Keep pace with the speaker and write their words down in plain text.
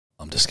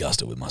I'm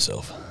disgusted with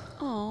myself.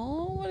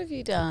 Oh, what have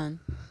you done?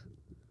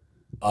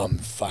 I'm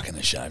fucking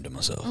ashamed of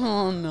myself.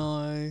 Oh,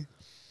 no.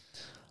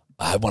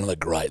 I had one of the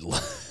great...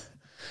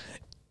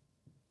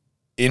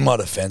 In my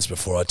defence,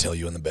 before I tell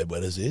you in the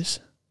Bedwetters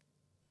is,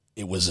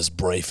 it was as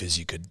brief as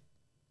you could...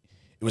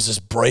 It was as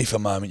brief a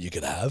moment you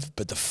could have,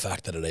 but the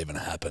fact that it even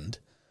happened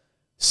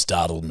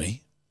startled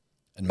me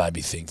and made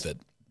me think that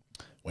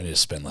we need to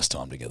spend less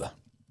time together.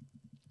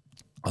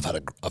 I've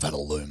had a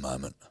loo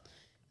moment.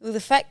 Well, the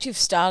fact you've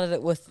started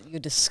it with you're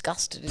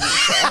disgusted in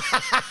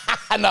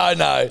yourself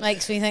No.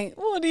 makes me think,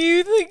 what do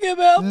you think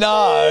about me?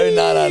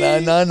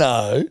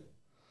 No.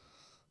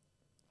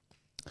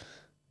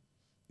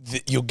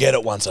 You'll get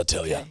it once I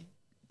tell you.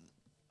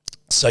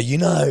 So you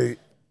know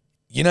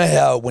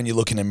how when you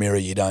look in a mirror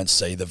you don't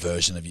see the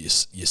version of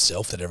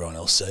yourself that everyone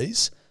else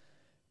sees?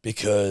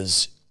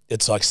 Because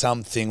it's like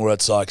something where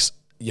it's like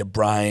your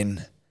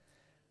brain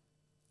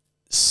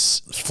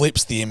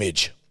flips the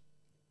image,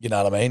 you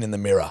know what I mean, in the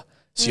mirror.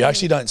 So you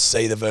actually don't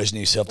see the version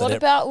of yourself. What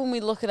about when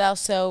we look at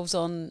ourselves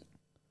on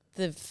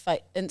the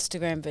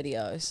Instagram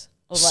videos?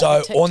 Or like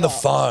So the on the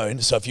TikToks?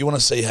 phone, so if you want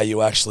to see how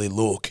you actually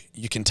look,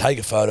 you can take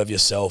a photo of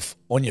yourself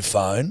on your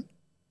phone,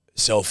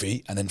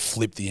 selfie, and then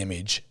flip the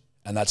image,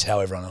 and that's how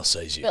everyone else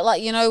sees you. But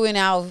like, you know, when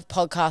our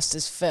podcast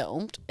is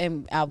filmed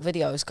and our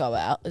videos go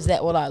out, is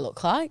that what I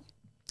look like?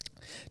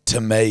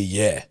 To me,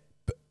 yeah.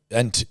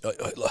 And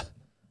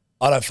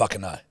I don't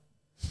fucking know.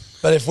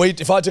 But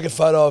if I took a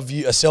photo of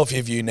you, a selfie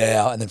of you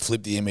now, and then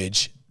flip the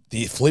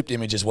flipped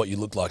image is what you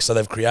look like. So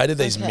they've created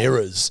these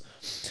mirrors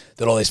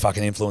that all these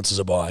fucking influencers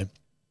are buying,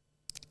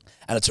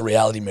 and it's a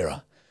reality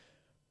mirror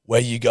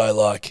where you go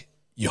like,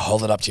 you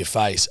hold it up to your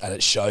face and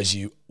it shows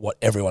you what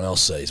everyone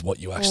else sees, what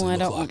you actually look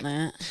like. I don't want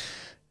that.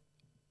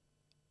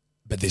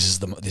 But this is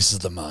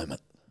the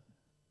moment.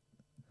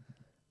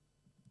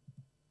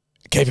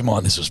 Keep in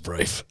mind this was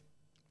brief.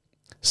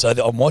 So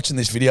I'm watching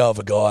this video of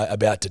a guy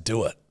about to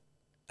do it,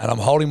 and I'm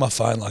holding my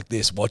phone like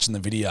this, watching the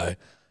video,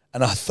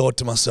 and I thought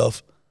to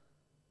myself,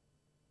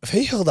 if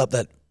he held up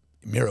that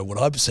mirror, would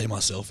I see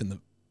myself in the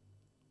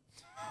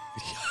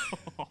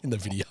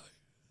video?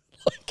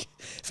 Like,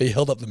 if he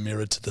held up the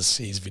mirror to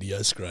his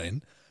video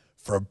screen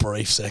for a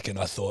brief second,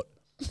 I thought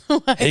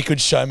he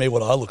could show me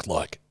what I looked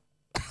like.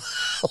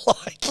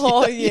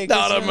 You know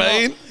what I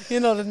mean? You're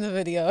not in the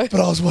video.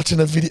 But I was watching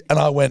a video and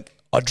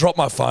I dropped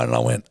my phone and I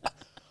went,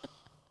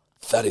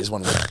 that is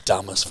one of the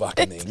dumbest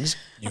fucking things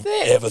you've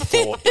ever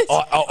thought.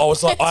 I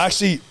was like, I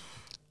actually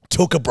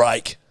took a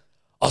break.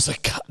 I was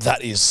like,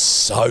 that is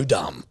so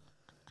dumb.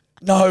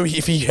 No,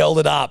 if he held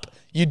it up,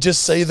 you'd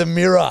just see the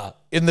mirror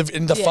in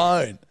the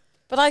phone.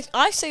 But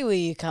I see where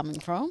you're coming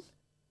from.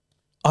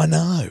 I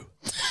know.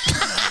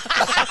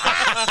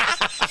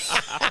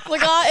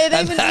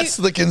 That's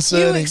the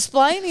concerning. You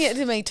explaining it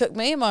to me took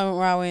me a moment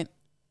where I went,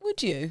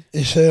 would you?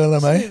 You see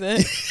what I mean?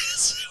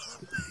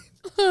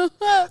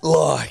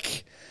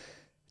 Like,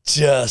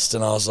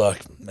 and I was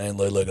like, man,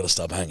 Lulu got to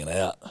stop hanging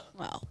out.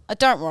 Well,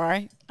 don't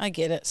worry. I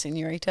get it,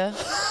 senorita.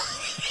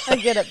 I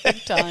get it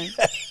big time.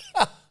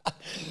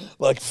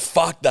 Like,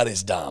 fuck, that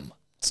is dumb.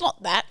 It's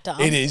not that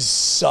dumb. It is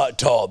so,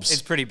 Tobbs.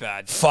 It's pretty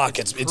bad. Fuck,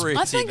 it's pretty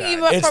I think bad.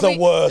 you were it's probably,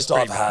 the worst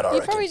I've had, I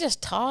You're reckon. probably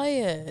just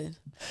tired.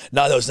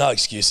 No, there was no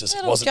excuses.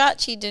 Little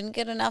Scotchy didn't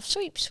get enough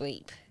sweep.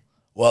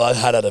 Well, I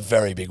had a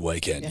very big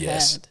weekend, You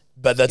yes. had.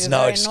 But that's You're no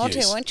very excuse. naughty,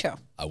 weren't you?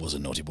 I was a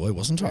naughty boy,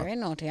 wasn't I? Very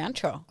naughty,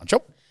 aren't you?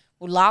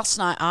 Well, last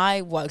night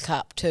I woke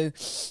up to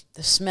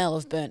the smell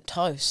of burnt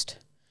toast.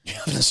 you're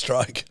having a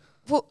stroke.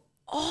 Well,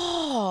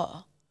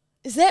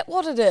 is that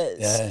what it is?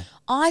 Yeah.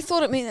 I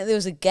thought it meant that there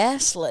was a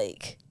gas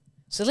leak.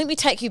 So let me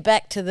take you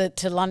back to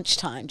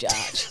lunchtime, Judge.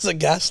 It's a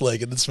gas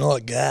leak and it smelled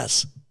like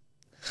gas.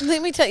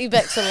 Let me take you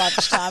back to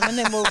lunchtime and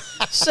then we'll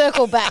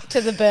circle back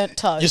to the burnt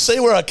toast. You see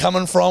where I'm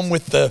coming from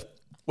with the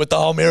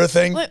whole mirror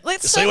thing?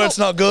 Let's see where it's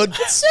not good?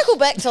 Let's circle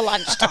back to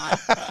lunchtime.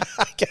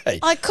 Okay.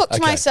 I cooked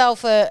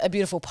myself a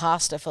beautiful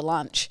pasta for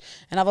lunch,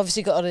 and I've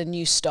obviously got a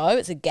new stove.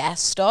 It's a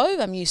gas stove.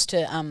 I'm used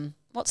to,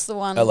 what's the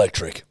one?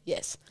 Electric.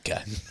 Yes.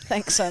 Okay.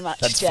 Thanks so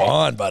much, That's Jack.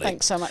 fine, buddy.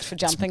 Thanks so much for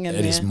jumping in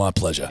there. It is my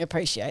pleasure. I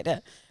appreciate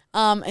it.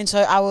 And so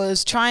I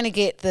was trying to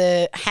get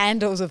the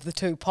handles of the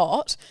two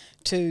pot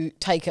to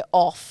take it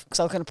off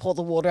because I was going to pour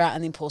the water out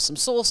and then pour some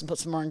sauce and put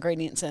some more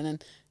ingredients in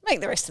and make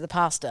the rest of the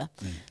pasta.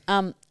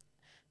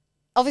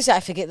 Obviously, I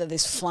forget that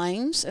there's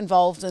flames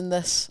involved in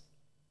this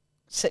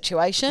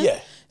situation. Yeah.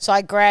 So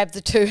I grabbed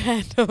the two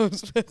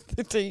handles with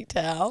the tea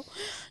towel,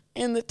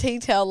 and the tea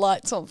towel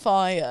lights on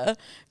fire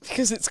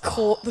because it's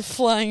caught the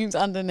flames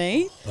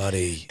underneath.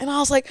 Buddy. And I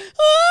was like,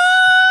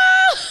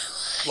 ah!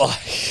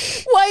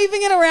 Like,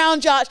 waving it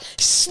around, Judge,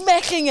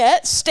 smacking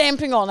it,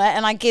 stamping on it,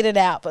 and I get it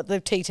out, but the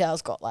tea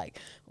towel's got like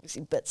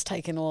obviously bits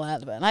taken all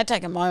out of it. And I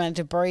take a moment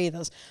to breathe. I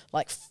was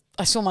like,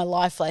 I saw my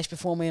life flash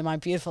before me and my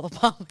beautiful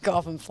apartment go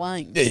off in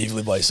flames. yeah, you've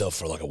lived by yourself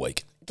for like a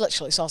week.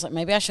 Literally, so I was like,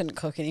 maybe I shouldn't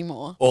cook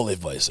anymore. Or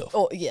live by yourself.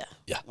 Oh, yeah.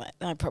 Yeah.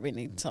 I probably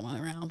need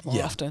someone around more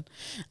Yeah. often.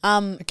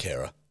 A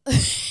carer.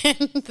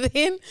 And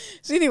then,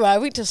 so anyway, I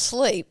went to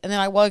sleep, and then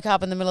I woke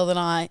up in the middle of the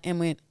night and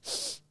went,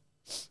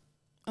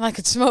 and I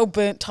could smell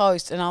burnt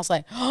toast, and I was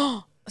like,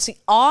 oh. See,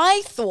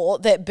 I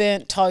thought that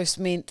burnt toast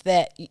meant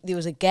that there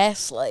was a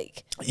gas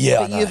leak. Yeah,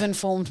 but you've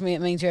informed me it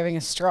means you're having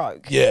a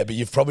stroke. Yeah, but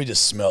you've probably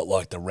just smelt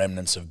like the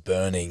remnants of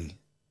burning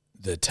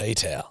the tea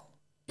towel.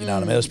 You know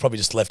what I mean? It was probably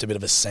just left a bit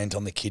of a scent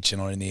on the kitchen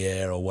or in the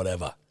air or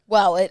whatever.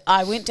 Well,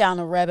 I went down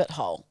a rabbit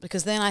hole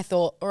because then I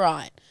thought, all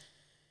right,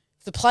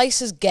 if the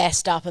place is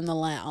gassed up in the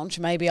lounge,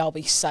 maybe I'll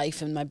be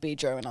safe in my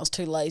bedroom, and I was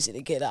too lazy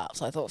to get up.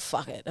 So I thought,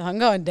 fuck it. I'm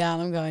going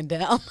down.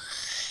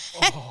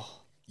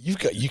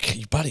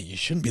 Buddy, you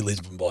shouldn't be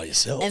living by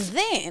yourself. And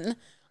then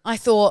I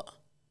thought,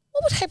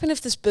 what would happen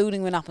if this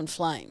building went up in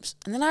flames?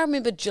 And then I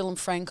remembered Jill and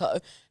Franco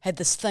had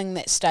this thing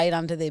that stayed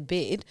under their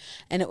bed,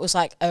 and it was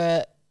like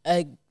a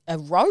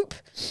rope,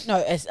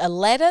 a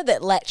ladder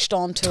that latched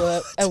onto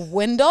a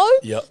window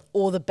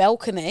or the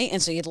balcony,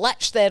 and so you'd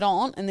latch that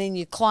on, and then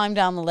you'd climb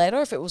down the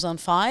ladder if it was on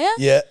fire.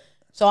 Yeah.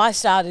 So I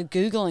started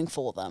Googling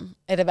for them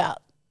at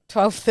about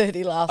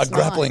 12:30 last night. A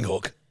grappling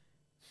hook.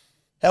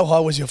 How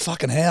high was your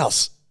fucking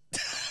house?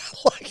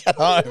 Like at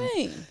What do home. you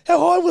mean? How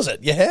high was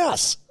it? Your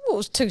house? Well, it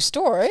was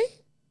 2-story.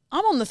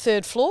 I'm on the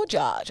 3rd floor,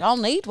 Judge. I'll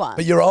need one.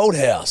 But your old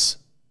house?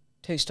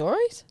 2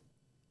 stories?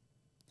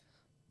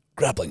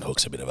 Grappling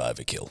hook's a bit of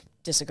overkill.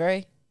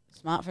 Disagree.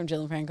 Smart from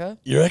Jill and Franco.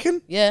 You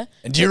reckon? Yeah.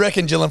 And do you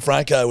reckon Jill and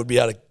Franco would be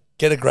able to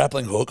get a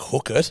grappling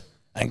hook it,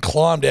 and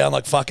climb down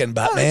like fucking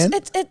Batman?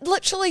 It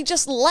literally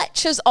just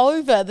latches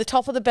over the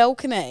top of the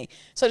balcony.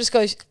 So it just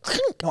goes...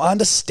 No, I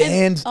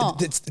understand.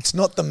 It's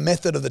not the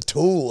method of the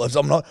tool.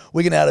 I'm not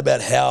wigging out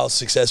about how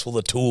successful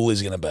the tool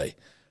is going to be.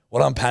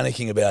 What I'm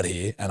panicking about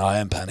here, and I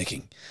am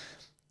panicking,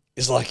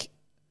 is like,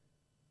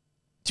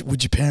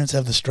 would your parents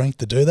have the strength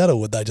to do that, or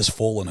would they just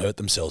fall and hurt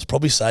themselves?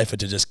 Probably safer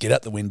to just get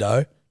out the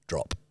window,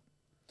 drop.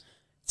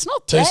 It's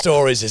not 2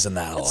 stories isn't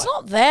that high. It's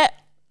not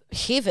that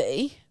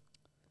heavy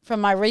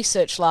from my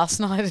research last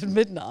night at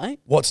midnight.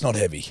 What's not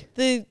heavy?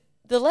 The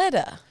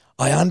ladder.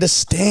 I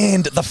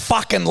understand the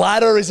fucking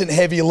ladder isn't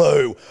heavy,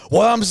 Lou.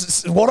 I've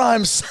just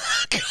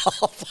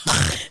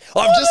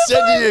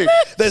said to you,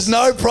 there's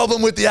no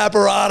problem with the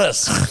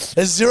apparatus.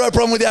 There's zero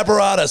problem with the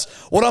apparatus.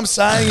 What I'm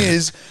saying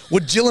is,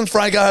 would Jill and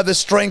Franco have the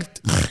strength?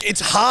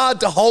 It's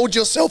hard to hold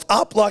yourself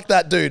up like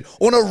that, dude.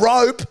 On a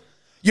rope,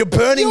 you're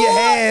burning your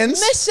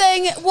hands.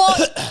 Missing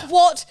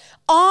what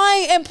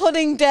I am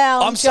putting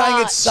down. I'm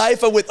saying it's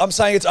safer I'm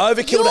saying it's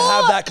overkill to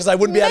have that because they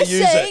wouldn't be able to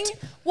use it.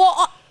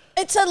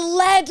 It's a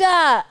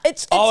ladder.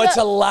 It's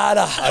a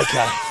ladder.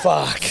 Okay,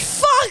 fuck.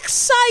 Fuck's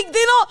sake,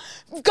 they're not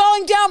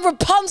going down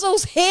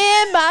Rapunzel's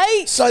hair,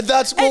 mate. So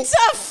it's a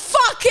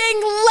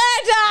fucking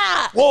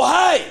ladder. Well,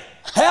 hey,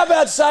 how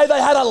about say they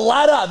had a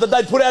ladder that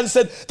they'd put out and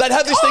said they'd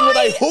have this thing where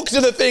they hooked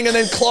to the thing and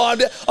then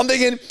climbed it. I'm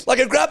thinking like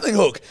a grappling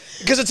hook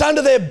because it's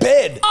under their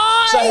bed.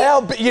 So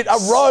a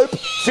rope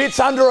fits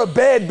under a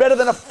bed better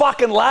than a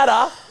fucking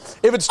ladder.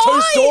 If it's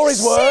 2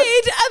 stories worth.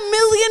 I said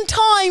 1,000,000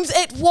 times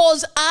it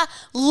was a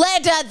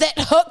ladder that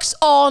hooks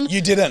on.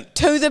 You didn't.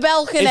 To the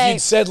balcony. If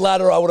you'd said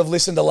ladder, I would have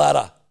listened to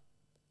ladder.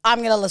 I'm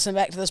going to listen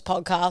back to this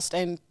podcast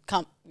and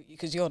come,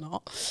 because you're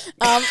not.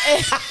 I'm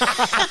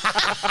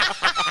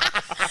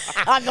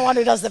the one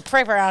who does the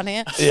prep around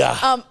here.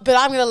 Yeah. But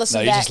I'm going to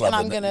listen back and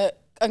I'm it.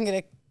 going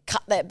to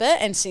cut that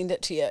bit and send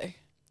it to you.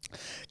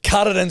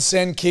 Cut it and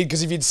send, kid,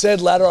 because if you'd said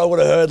ladder, I would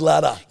have heard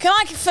ladder. Can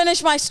I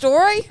finish my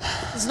story?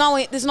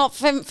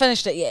 Haven't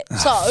finished it yet.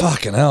 So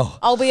fucking hell.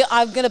 I'm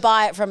going to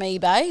buy it from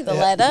eBay, the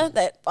ladder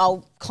that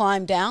I'll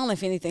climb down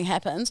if anything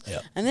happens.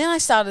 Yep. And then I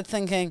started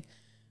thinking,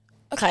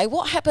 okay,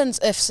 what happens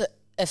if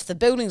the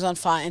building's on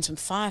fire and some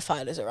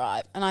firefighters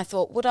arrive? And I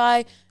thought,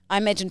 I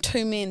imagine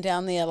 2 men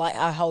down there, like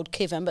I hold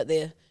Kevin, but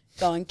they're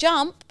going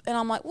jump. And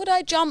I'm like, would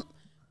I jump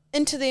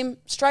into them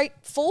straight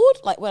forward?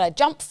 Like, would I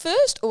jump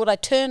first, or would I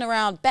turn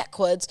around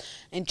backwards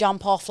and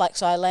jump off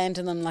so I land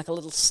in them like a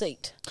little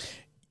seat?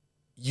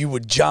 You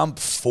would jump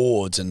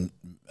forwards and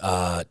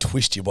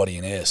twist your body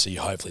in air, so you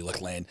hopefully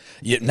land.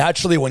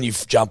 Naturally, when you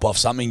jump off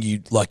something,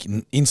 you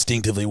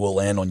instinctively will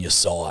land on your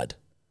side.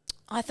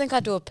 I think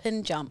I'd do a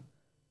pin jump.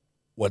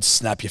 Would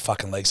snap your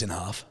fucking legs in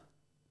half.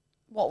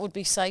 What would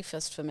be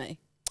safest for me?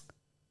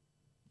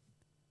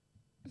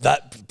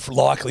 That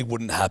likely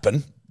wouldn't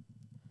happen.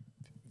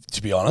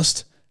 To be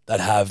honest,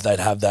 they'd have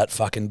that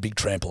fucking big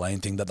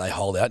trampoline thing that they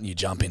hold out and you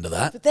jump into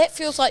that. But that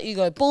feels like you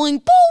go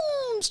boing,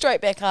 boom,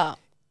 straight back up.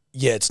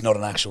 Yeah, it's not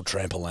an actual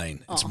trampoline.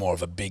 It's more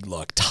of a big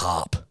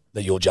tarp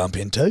that you'll jump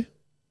into.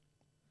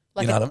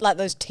 Like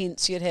those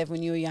tents you'd have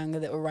when you were younger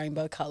that were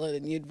rainbow coloured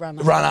and you'd run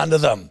under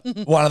them.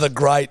 One of the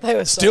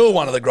greatest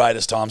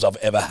times I've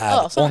ever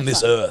had on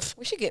this earth.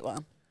 We should get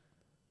one.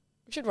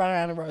 We should run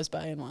around a Rose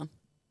Bay in one.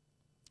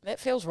 That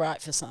feels right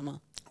for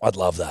summer. I'd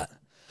love that.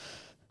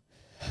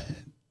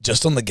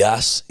 Just on the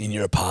gas in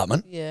your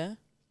apartment. Yeah.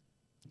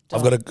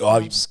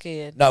 I'm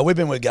scared. No, we've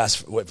been with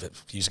gas. We've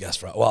used gas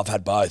for. Well, I've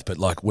had both, but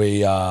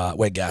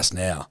we're gas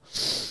now.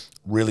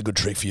 Really good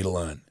trick for you to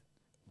learn.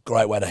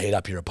 Great way to heat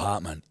up your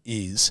apartment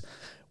is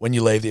when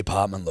you leave the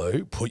apartment,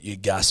 Lou, put your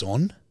gas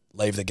on.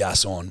 Leave the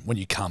gas on. When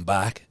you come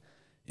back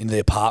into the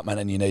apartment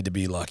and you need to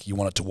be you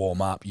want it to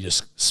warm up, you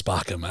just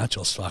spark a match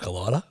or spark a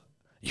lighter.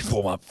 You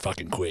warm up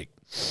fucking quick.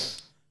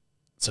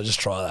 So just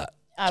try that.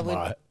 I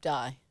tomorrow. would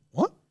die.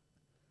 What?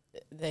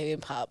 The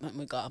apartment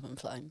would go up in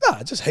flames. No,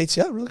 it just heats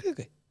you up really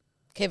quickly.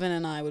 Kevin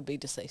and I would be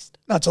deceased.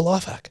 No, it's a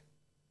life hack.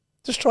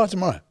 Just try it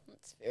tomorrow.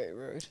 It's very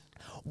rude.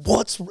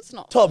 It's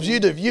not Tobbs,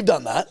 you've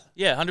done that.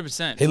 Yeah,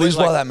 100%. He lives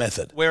by that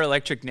method. We're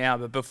electric now,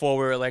 but before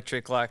we were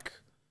electric, like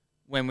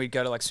when we'd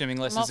go to like swimming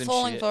I'm lessons not and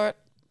falling shit. for it.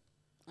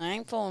 I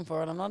ain't falling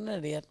for it. I'm not an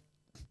idiot.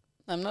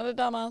 I'm not a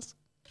dumbass.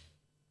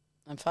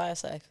 I'm fire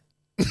safe.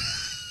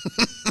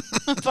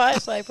 I'm fire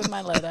safe with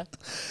my ladder.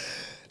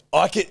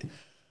 I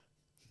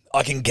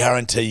can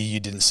guarantee you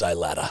didn't say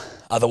ladder.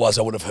 Otherwise,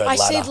 I would have heard I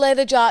ladder. said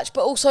ladder, Judge,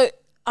 but also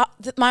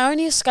my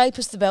only escape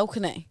is the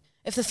balcony.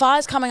 If the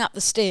fire's coming up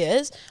the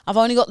stairs, I've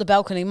only got the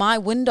balcony. My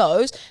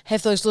windows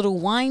have those little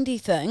windy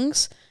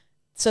things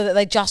so that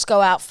they just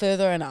go out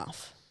further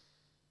enough.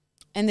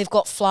 And they've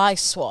got fly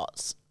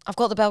swats. I've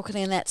got the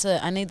balcony and that's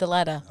it. I need the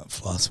ladder.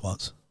 Fly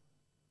swats.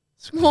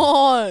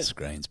 What?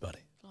 Screens, buddy.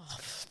 Oh,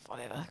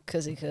 whatever.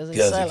 Kizzy.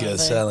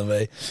 Sailing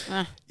V.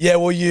 Ah. Yeah,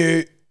 well,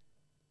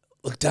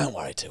 look, don't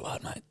worry too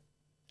hard, mate.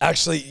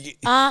 Actually, you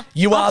I'm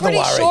are the worry. pretty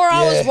sure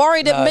I was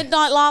worried no. at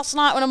midnight last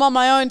night when I'm on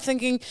my own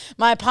thinking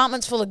my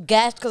apartment's full of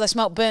gas because I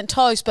smelt burnt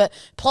toast, but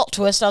plot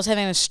twist, I was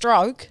having a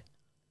stroke.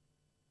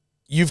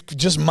 You've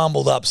just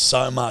mumbled up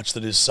so much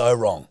that is so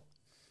wrong.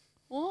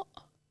 What?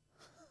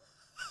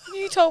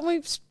 You told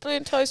me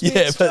burnt toast means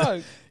Yeah,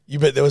 stroke.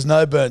 but there was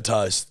no burnt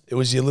toast. It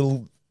was your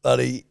little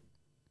bloody,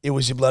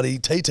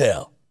 tea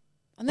towel.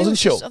 I think Wasn't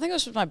sure. I think it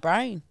was just my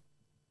brain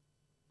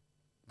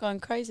going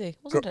crazy,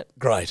 wasn't it?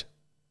 Great.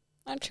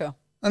 I'm sure.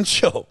 I'm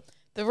sure.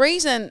 The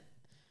reason,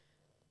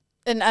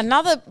 and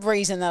another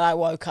reason that I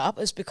woke up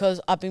is because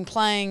I've been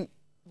playing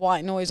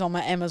white noise on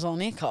my Amazon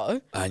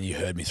Echo. And you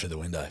heard me through the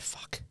window.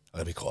 Fuck. I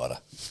gotta be quieter.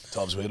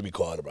 Toms, we gotta be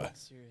quieter, bro.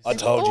 Seriously. I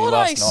told you Thought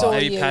last I saw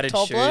night. Maybe you, padded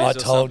Toddler. shoes. I or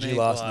told you something,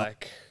 last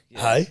like,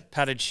 night. Hey?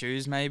 Padded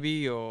shoes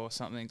maybe or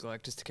something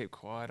like just to keep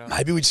quieter.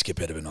 Maybe we just get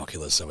better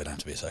binoculars so we don't have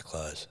to be so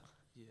close.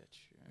 Yeah,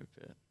 true.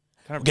 But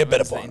kind of Get better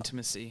ruins the blind.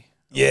 intimacy.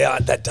 Yeah,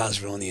 that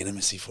does ruin the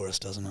intimacy for us,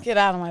 doesn't it? Get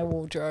out of my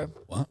wardrobe.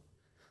 What?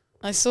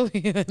 I saw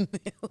you in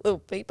there, little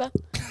peeper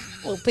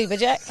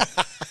jack.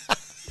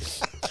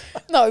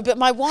 No, but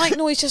my white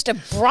noise just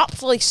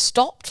abruptly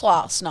stopped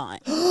last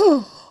night.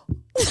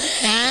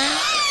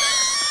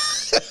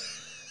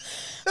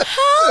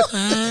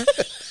 How?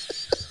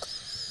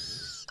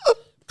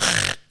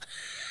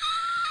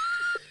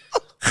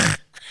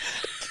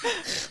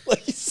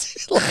 Like you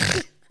said,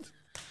 like,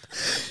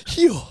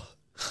 you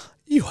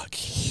are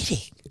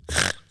kidding.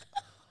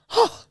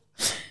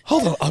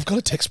 Hold on, I've got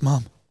to text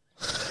Mum.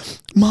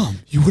 Mum,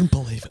 you wouldn't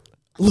believe it.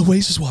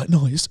 Louise's white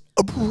noise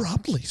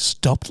abruptly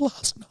stopped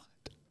last night.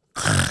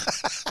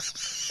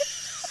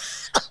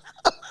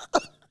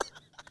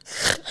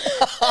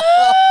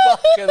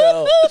 Fucking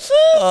hell.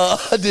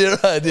 Oh, dear,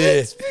 oh,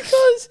 dear.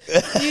 Because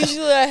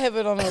usually I have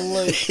it on a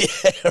loop. Yeah,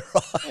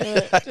 right. And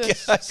it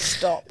just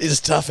stopped. It's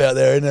tough out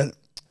there, isn't it?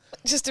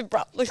 Just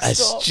abruptly It's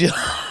stopped.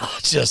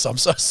 just, I'm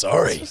so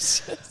sorry.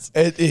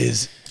 It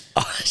is.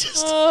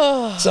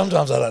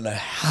 Sometimes I don't know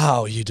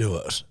how you do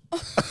it.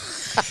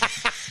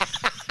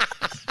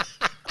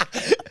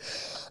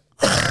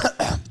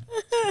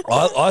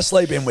 I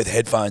sleep in with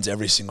headphones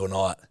every single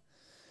night.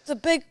 The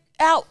big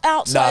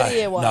outside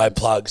ear ones. No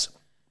plugs.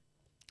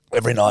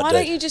 Every night, Why dude.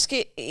 don't you just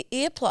get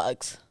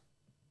earplugs?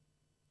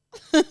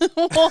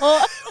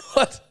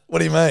 What? What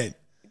do you mean?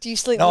 Do you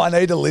sleep? No, with, I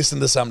need to listen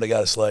to something to go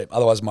to sleep.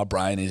 Otherwise, my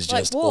brain is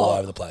Like just what? all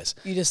over the place.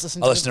 You just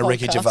listen. I listen to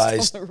Ricky Gervais.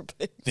 On the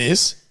repeat.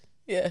 This?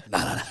 Yeah. No.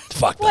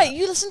 Fuck that. Wait,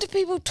 you listen to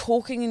people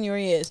talking in your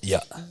ears?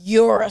 Yeah.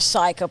 You're a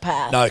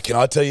psychopath. No, can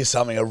I tell you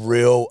something? A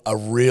real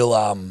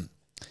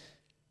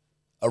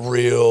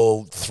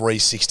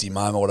 360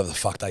 moment, whatever the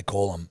fuck they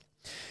call them.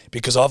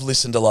 Because I've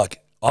listened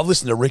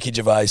to Ricky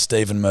Gervais,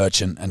 Stephen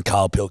Merchant, and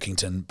Carl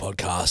Pilkington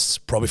podcasts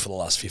probably for the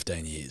last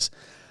 15 years.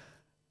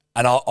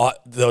 And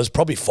there was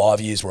probably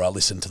 5 years where I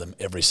listened to them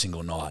every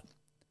single night,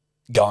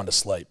 going to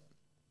sleep.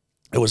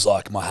 It was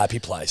like my happy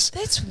place.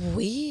 That's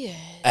weird.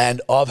 And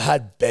I've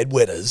had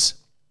bedwetters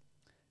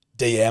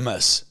DM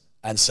us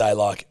and say,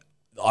 like,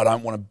 I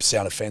don't want to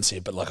sound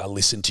offensive, but, like, I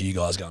listen to you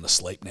guys going to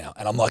sleep now.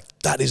 And I'm like,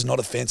 that is not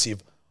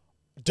offensive.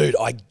 Dude,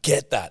 I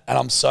get that. And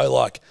I'm so,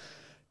 like,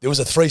 there was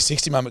a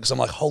 360 moment because I'm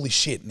like, holy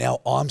shit,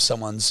 now I'm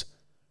someone's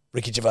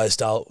Ricky Gervais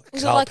style.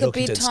 Was it Carl like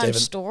Pilkington, a bedtime Stephen.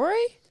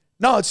 story?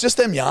 No, it's just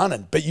them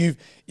yarning. But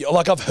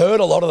like, I've heard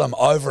a lot of them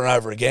over and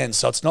over again,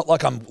 so it's not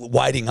like I'm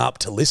waiting up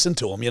to listen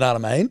to them, you know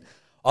what I mean?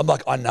 I'm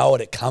like, I know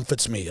it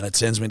comforts me and it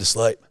sends me to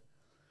sleep.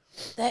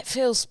 That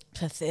feels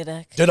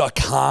pathetic. Dude, I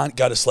can't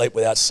go to sleep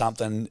without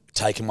something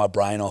taking my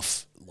brain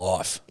off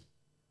life.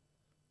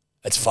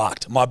 It's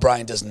fucked. My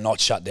brain does not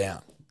shut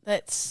down.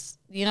 That's,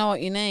 you know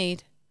what you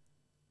need?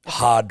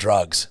 Hard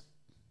drugs.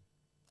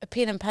 A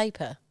pen and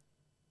paper.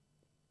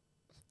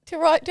 To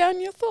write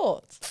down your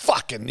thoughts.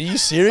 Fucking, are you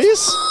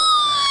serious?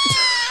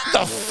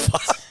 The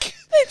fuck?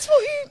 That's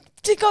what you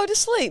to go to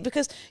sleep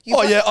because you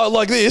Oh, yeah,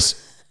 like this.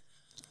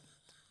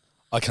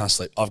 I can't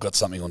sleep. I've got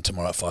something on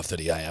tomorrow at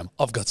 5:30 a.m.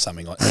 I've got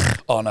something on.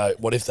 Oh no!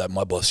 What if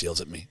my boss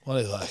yells at me? What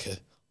if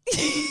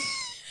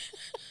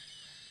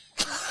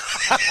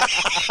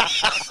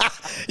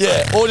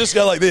yeah, or just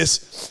go like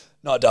this.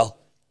 No, dull.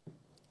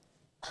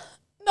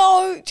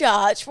 No,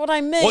 Judge. What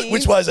I mean.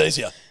 Which way is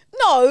easier?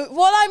 No,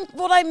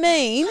 what I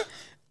mean.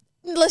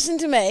 Listen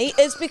to me.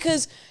 Is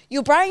because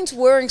your brain's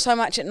whirring so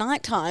much at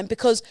night time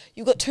because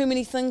you've got too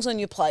many things on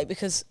your plate.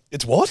 Because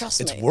it's what?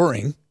 Trust it's me.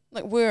 whirring.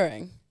 Like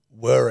whirring.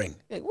 Whirring.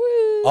 Like, woo.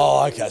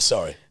 Oh, okay.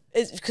 Sorry.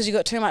 It's because you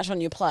got too much on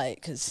your plate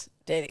because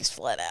Daddy's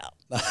flat out.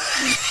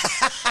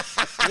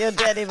 You're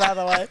Daddy, by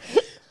the way.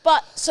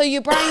 But so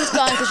your brain's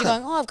going because you're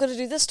going, oh, I've got to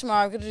do this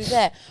tomorrow, I've got to do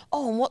that.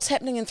 Oh, and what's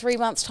happening in 3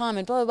 months' time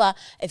and blah, blah,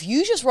 blah. If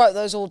you just wrote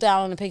those all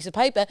down on a piece of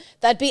paper,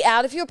 they'd be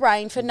out of your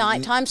brain for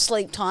nighttime,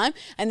 sleep time,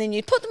 and then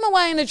you'd put them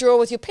away in a drawer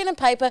with your pen and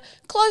paper,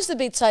 close the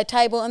bedside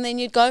table, and then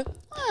you'd go,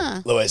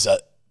 Louisa,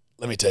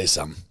 let me tell you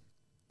something.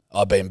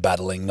 I've been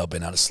battling not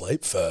being able to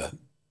sleep for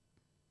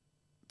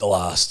the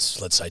last,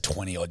 let's say,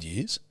 20 odd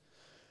years.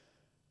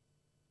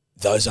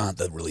 Those aren't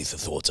really the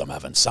thoughts I'm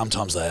having.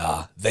 Sometimes they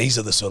are. These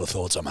are the sort of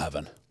thoughts I'm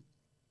having.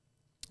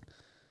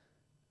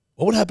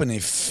 What would happen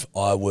if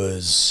I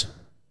was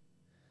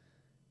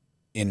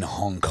in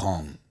Hong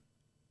Kong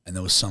and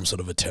there was some sort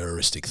of a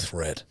terroristic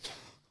threat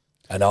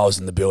and I was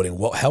in the building?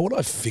 How would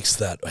I fix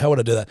that? How would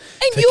I do that?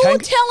 and you're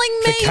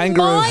telling me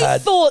my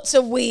thoughts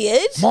are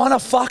weird. Mine are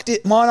fucked,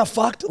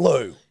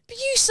 Lou. But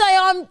you say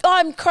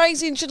I'm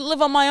crazy and shouldn't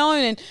live on my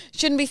own and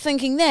shouldn't be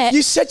thinking that.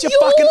 You set your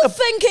You're fucking...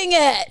 thinking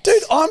it.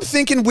 Dude, I'm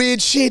thinking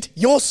weird shit.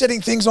 You're setting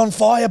things on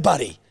fire,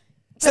 buddy.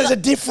 There's a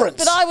difference.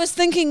 But I was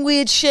thinking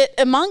weird shit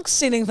amongst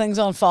setting things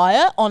on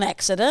fire on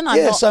accident.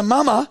 So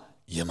mama,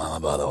 your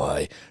mama, by the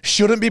way,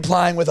 shouldn't be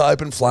playing with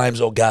open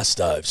flames or gas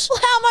stoves. Well,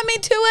 how am I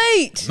meant to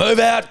eat? Move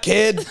out,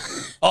 kid.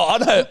 Oh, I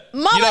know.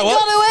 Mama, you know what?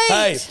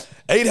 gotta eat.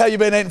 Hey, eat how you've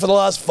been eating for the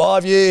last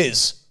 5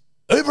 years.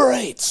 Uber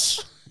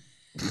Eats.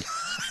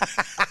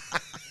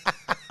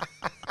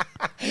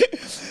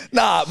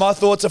 Nah, my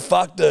thoughts are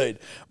fucked, dude.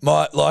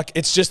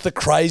 It's just the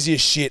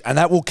craziest shit, and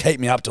that will keep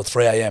me up till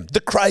 3 a.m. The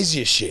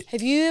craziest shit.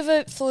 Have you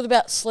ever thought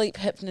about sleep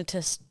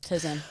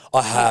hypnotism?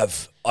 I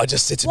have.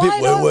 It's a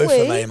bit woo-woo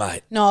for me,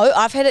 mate. No,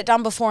 I've had it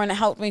done before, and it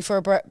helped me for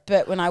a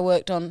bit when I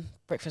worked on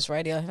Breakfast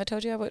Radio. Have I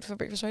told you I worked for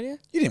Breakfast Radio?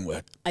 You didn't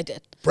work. I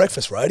did.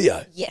 Breakfast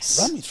Radio? Yes.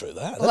 Run me through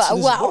that. What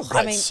a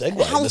great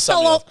segue.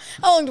 How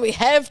long do we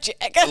have,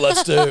 Jack?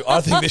 Let's do.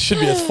 I think this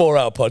should be a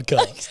 4-hour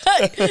podcast.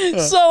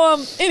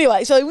 So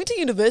anyway, I went to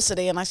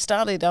university and I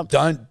started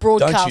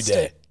broadcasting. Don't you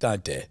dare.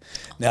 Don't dare.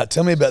 Now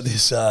tell me about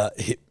this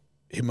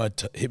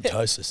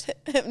hypnosis.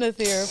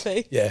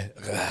 Hypnotherapy. Yeah.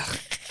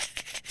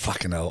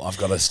 Fucking hell, I've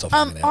got to stop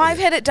hanging out I've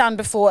had it done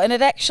before and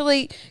it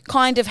actually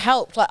kind of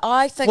helped.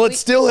 I think it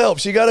still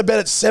helps. You go to bed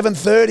at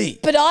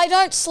 7:30. But I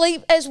don't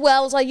sleep as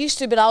well as I used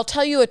to. But I'll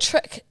tell you a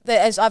trick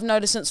that as I've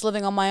noticed since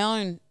living on my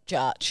own,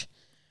 Jarch.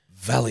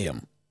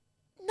 Valium.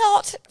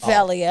 Not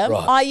Valium.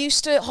 Right. I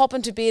used to hop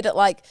into bed at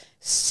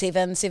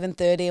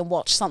 7:30 and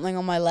watch something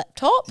on my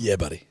laptop. Yeah,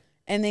 buddy.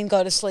 And then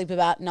go to sleep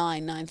about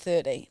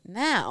 9:30.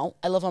 Now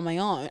I live on my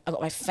own. I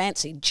got my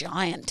fancy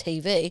giant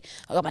TV.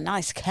 I got my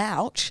nice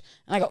couch,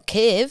 and I got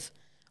Kev.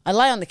 I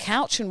lay on the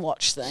couch and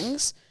watch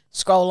things,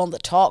 scroll on the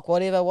talk,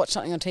 whatever, watch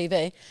something on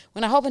TV.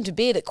 When I hop into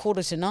bed at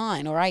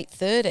 8:45 or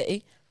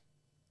 8:30,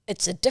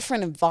 it's a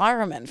different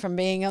environment from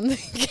being on the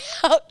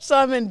couch. So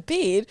I'm in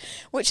bed,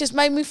 which has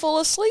made me fall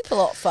asleep a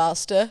lot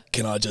faster.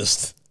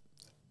 Tobbs,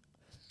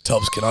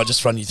 can I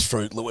just run you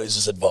through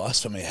Louisa's advice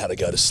for me how to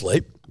go to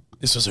sleep?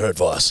 This was her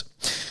advice.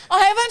 I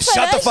haven't finished.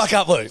 Shut the fuck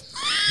up, Lou.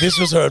 This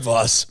was her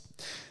advice.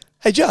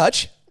 Hey,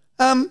 Judge,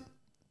 why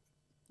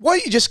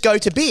don't you just go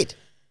to bed?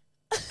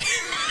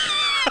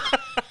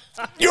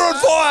 Your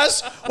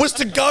advice was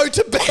to go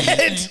to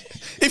bed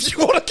if you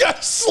want to go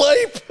to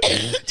sleep.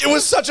 It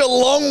was such a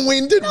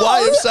long-winded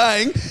way of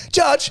saying,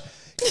 Judge,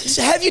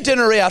 have your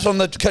dinner out on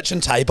the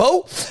kitchen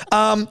table, go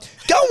and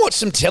watch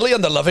some telly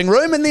in the living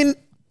room, and then,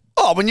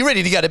 when you're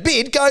ready to go to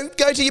bed, go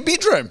to your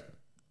bedroom.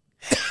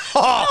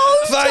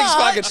 Thanks,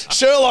 fucking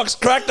Sherlock's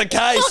cracked the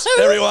case,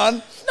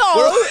 everyone.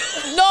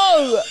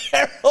 No.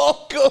 They're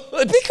all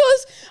good.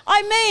 Because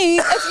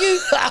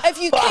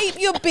if you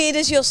keep your bed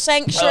as your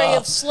sanctuary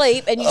of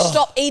sleep and you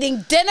stop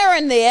eating dinner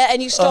in there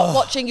and you stop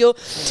watching your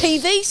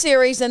TV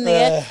series in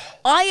there,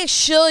 I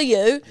assure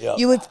you,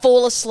 you would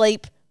fall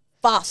asleep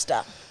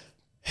faster.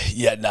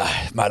 Yeah, no,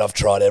 mate, I've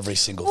tried every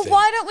single thing.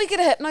 Why don't we get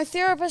a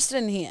hypnotherapist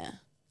in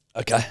here?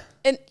 Okay.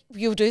 And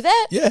you'll do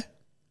that? Yeah.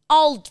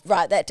 I'll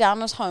write that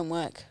down as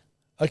homework.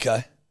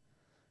 Okay.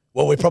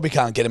 Well, we probably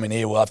can't get them in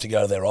here. We'll have to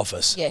go to their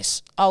office.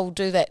 Yes, I'll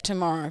do that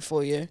tomorrow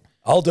for you.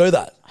 I'll do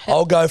that.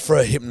 I'll go for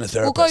a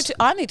hypnotherapist.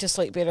 I need to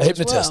sleep better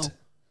hypnotist. as well.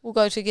 We'll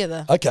go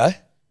together. Okay.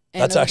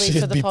 And that's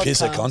actually a big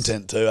piece of podcast.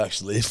 content too,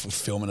 actually, if we're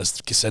filming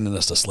us, sending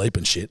us to sleep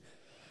and shit.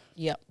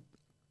 Yep.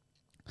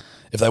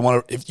 If they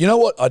want to, you know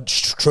what I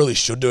truly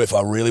should do if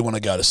I really want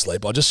to go to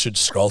sleep? I just should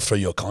scroll through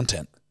your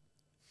content.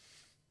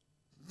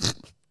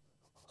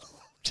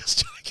 Just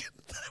joking.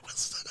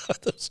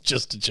 That was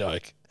just a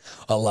joke.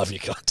 I love your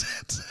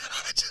content.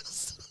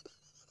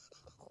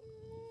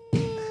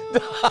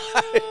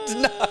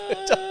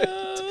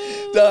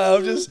 No,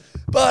 I'm just,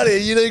 buddy,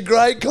 you do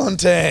great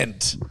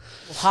content.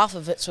 Well, half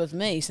of it's with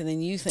me, so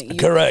then you think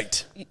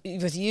Correct.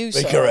 With you,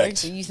 sorry, correct.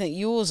 so you think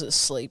yours is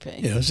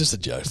sleeping. Yeah, it was just a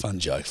joke, fun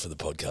joke for the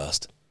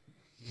podcast.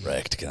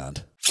 Wrecked,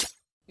 can't.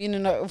 You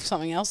know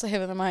something else I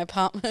have in my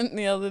apartment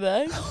the other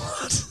day?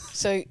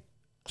 So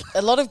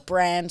a lot of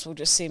brands will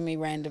just send me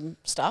random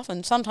stuff,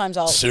 and sometimes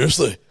I'll...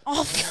 Seriously?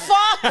 Oh,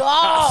 fuck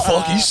off!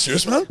 Fuck, are you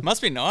serious, man?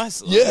 Must be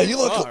nice. Yeah, you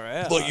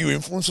Yeah. like you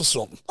influence or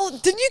something. Oh,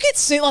 didn't you get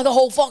sent like a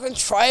whole fucking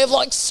tray of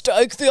like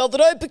steak the other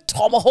day? Big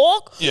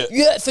tomahawk? Yeah.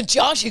 Yeah, for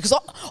Joshie, because I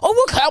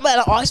work out about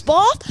an ice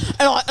bath,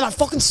 and I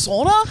fucking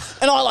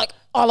sauna, and I like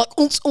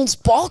uns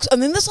box,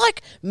 and then this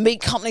like meat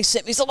company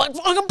sent me some like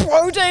fucking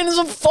protein and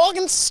some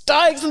fucking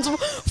steaks and some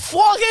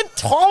fucking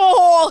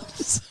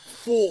tomahawks.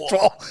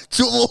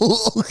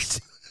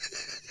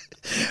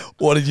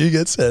 What did you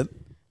get sent?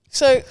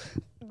 So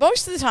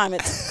most of the time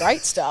it's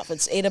great stuff.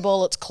 It's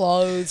edible, it's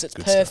clothes, it's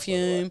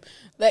perfume,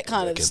 that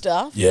kind of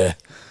stuff. Yeah.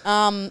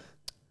 Don't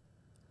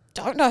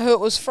know who it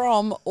was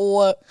from,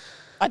 or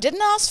I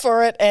didn't ask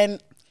for it,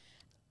 and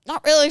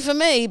not really for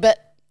me,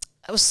 but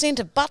I was sent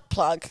a butt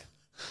plug.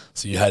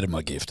 So you hated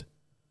my gift.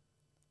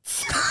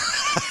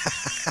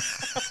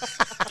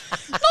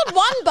 Not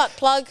one butt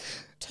plug,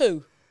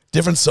 two.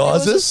 Different There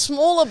was a sizes?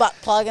 smaller butt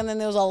plug, and then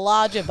there was a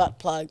larger butt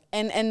plug.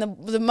 And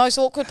the most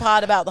awkward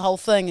part about the whole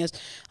thing is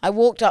I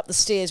walked up the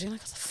stairs being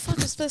like, what the fuck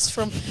is this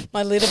from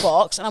my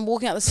letterbox? And I'm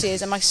walking up the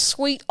stairs, and my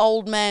sweet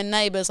old man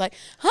neighbour's like,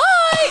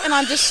 hi! And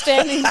I'm just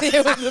standing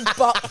there with the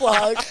butt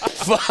plug.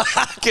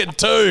 Fucking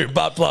two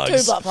butt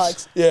plugs. Two butt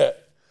plugs. Yeah.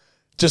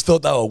 Just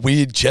thought they were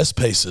weird chess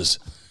pieces.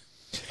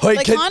 Hey,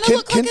 They kind of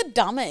look like a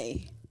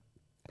dummy.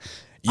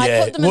 I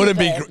Yeah, put them in wouldn't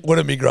the be bag.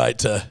 wouldn't it be great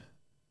to?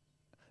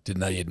 Didn't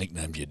know you'd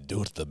nicknamed you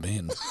Do It the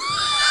Men.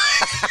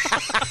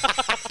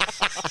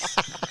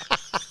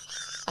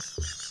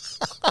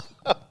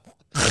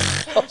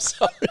 I'm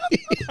sorry.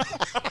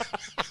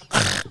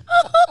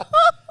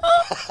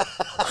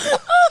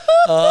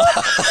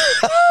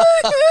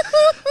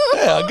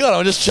 Yeah, I got him.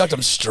 I just chucked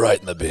him straight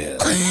in the bin.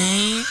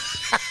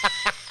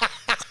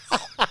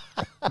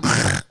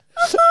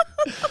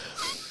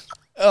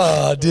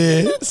 Oh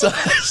dear. So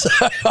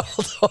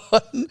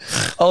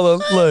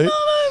hold on, Lou.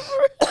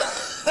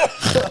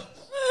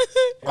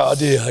 Oh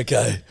dear.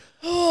 Okay.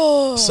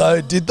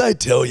 So did they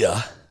tell you?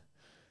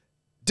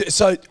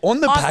 So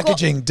on the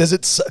packaging, does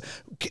it?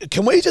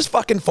 Can we just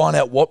fucking find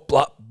out what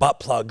butt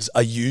plugs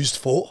are used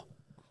for?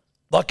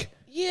 Like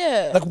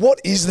what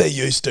is their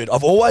use, dude?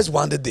 I've always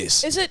wondered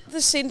this. Is it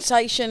the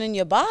sensation in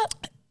your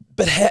butt?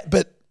 But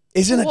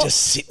isn't it just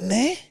sitting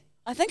there?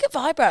 I think it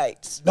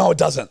vibrates. No, it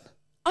doesn't.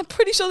 I'm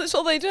pretty sure that's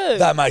what they do.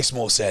 That makes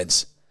more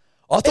sense.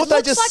 I thought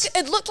they just.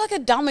 It looked like a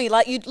dummy.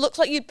 Like you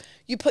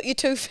put your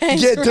two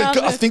fans Yeah, dude, around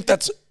I it. think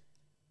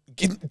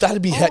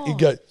that'd be how you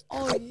go.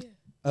 Oh, yeah.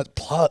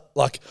 That's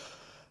like,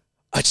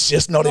 it's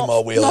just not in my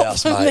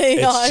wheelhouse, for mate.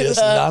 me It's just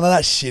either. none of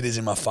that shit is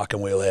in my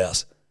fucking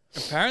wheelhouse.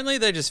 Apparently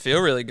they just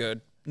feel really good.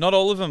 Not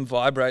all of them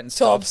vibrate and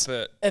Tobbs.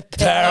 stuff, but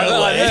Apparently.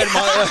 I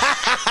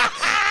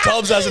heard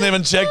Tobbs hasn't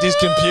even checked his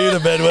computer,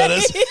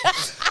 bedwetters.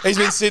 He's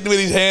been sitting with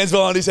his hands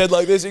behind his head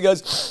like this. He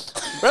goes,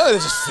 really, they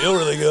just feel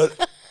really good.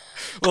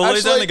 well, Lou's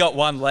Actually- only got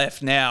one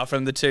left now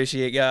from the two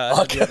she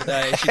got the other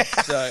day.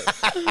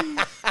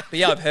 But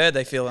yeah, I've heard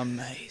they feel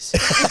amazing.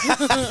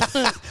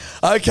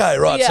 Okay,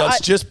 right. Yeah, so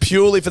it's just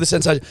purely for the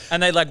sensation.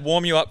 And they like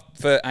warm you up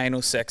for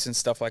anal sex and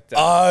stuff like that.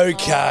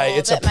 Okay,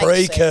 it's a that makes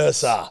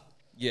precursor.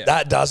 Yeah.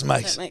 That does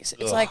make That sense. makes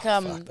it's like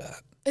Fuck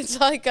that. it's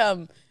like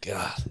God.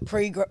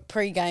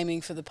 pre-gaming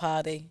for the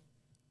party.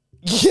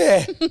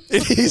 Yeah,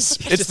 it is.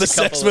 It's the a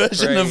sex couple of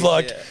version of pre's,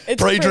 like yeah.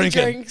 It's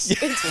pre-drinking. pre-drinks.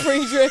 It's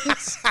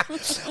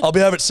pre-drinks. I'll be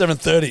over at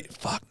 7:30.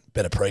 Fuck,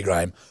 better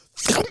pre-game.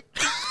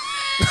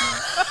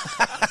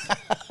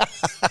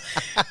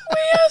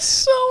 We are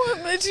so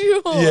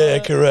immature. Yeah,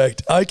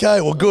 correct.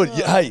 Okay, well, good.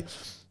 Yeah, hey,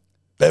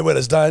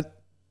 bedwetters, don't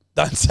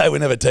say we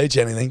never teach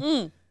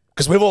anything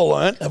because we've all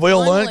learned. Have we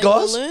all learned,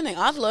 Finally, guys? we're learning.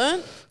 I've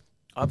learned.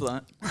 I've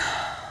learnt.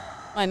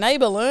 My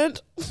neighbour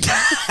learned.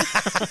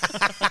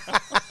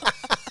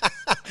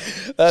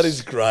 That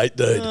is great,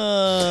 dude.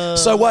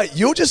 So wait,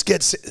 you'll just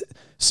get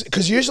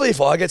because usually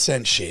if I get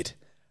sent shit,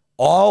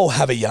 I'll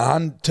have a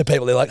yarn to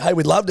people. They're like, "Hey,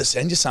 we'd love to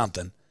send you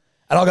something,"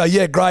 and I'll go,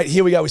 "Yeah, great.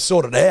 Here we go. We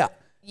sorted it out."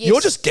 Yes.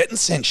 You're just getting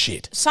sent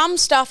shit. Some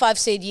stuff I've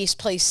said, yes,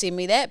 please send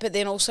me that. But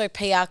then also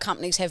PR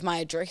companies have my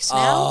address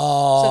now.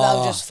 Oh. So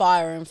they'll just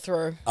fire them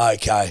through.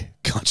 Okay,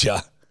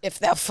 gotcha. If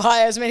they'll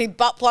fire as many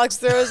butt plugs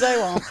through as they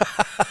want.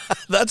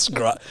 That's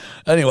great.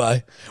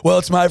 Anyway, well,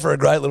 it's made for a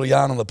great little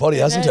yarn on the potty,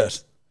 hasn't has.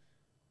 it?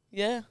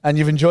 Yeah. And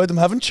you've enjoyed them,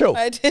 haven't you?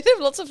 I did have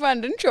lots of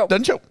fun, didn't you?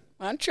 Didn't you?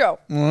 Aren't you?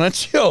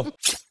 Didn't you?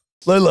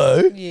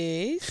 Lulu,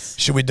 Yes.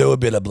 should we do a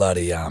bit of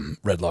bloody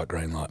red light,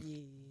 green light?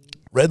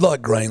 Red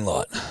light, green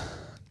light.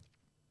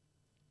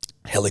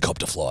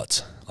 Helicopter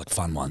flights, like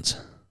fun ones.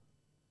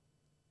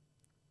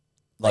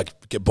 Like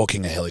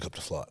booking a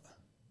helicopter flight.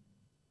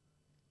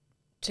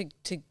 To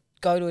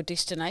go to a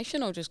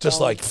destination or just Just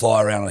go? like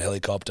fly around on a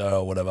helicopter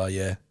or whatever,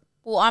 yeah.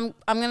 Well, I'm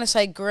going to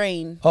say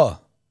green. Oh,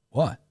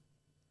 Why?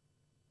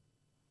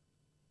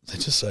 They're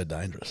just so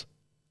dangerous,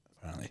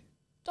 apparently.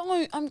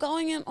 Don't. I'm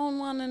going in on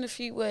one in a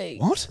few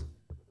weeks. What?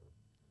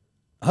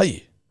 Are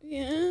you?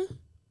 Yeah.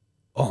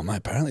 Oh, mate,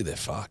 apparently they're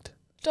fucked.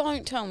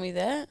 Don't tell me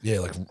that. Yeah,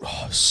 like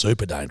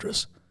super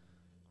dangerous.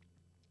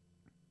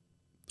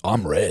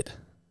 I'm red.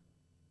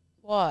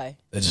 Why?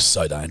 They're just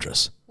so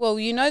dangerous. Well,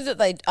 you know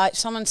that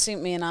someone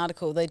sent me an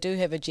article. They do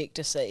have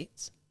ejector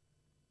seats.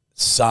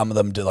 Some of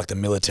them do, like the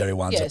military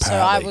ones, Yeah, apparently.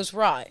 so I was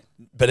right.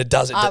 But it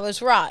doesn't. I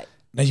was right.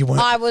 No, you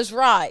weren't. I was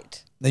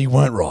right. No, you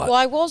weren't right. Well,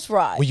 I was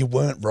right. Well, you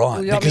weren't right.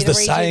 Well, you want me because to the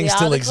read you saying the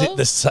still article?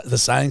 exists. The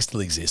saying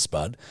still exists,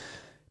 bud.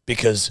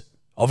 Because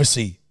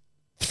obviously,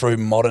 through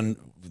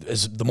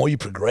the more you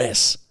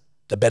progress,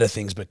 the better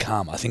things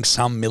become. I think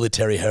some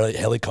military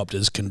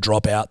helicopters can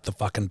drop out the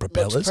fucking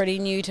propellers. Looks pretty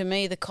new to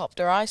me, the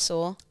copter I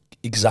saw.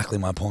 Exactly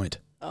my point.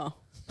 Oh.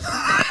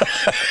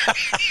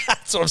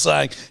 That's what I'm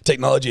saying.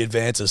 Technology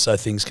advances so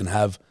things can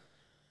have.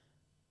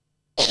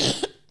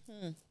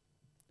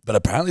 But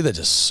apparently they're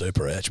just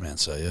super edge, man.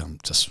 So yeah, I'm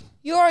just.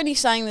 You're only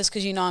saying this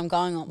because you know I'm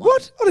going on one.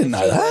 What? I didn't in a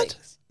know few that.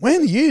 weeks.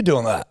 When are you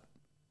doing that?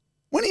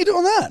 When are you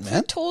doing that,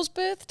 man? Tor's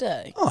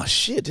birthday. Oh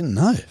shit, didn't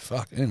know.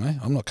 Fuck. Anyway,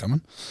 I'm not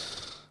coming.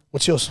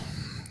 What's yours?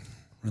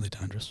 Really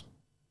dangerous.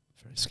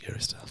 Very scary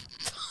stuff.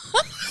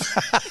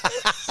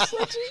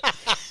 Such an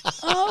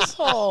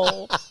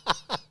asshole.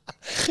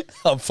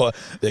 I'm fine.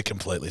 They're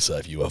completely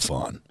safe. You are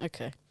fine.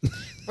 Okay.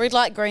 Red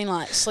light, green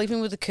light.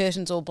 Sleeping with the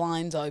curtains or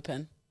blinds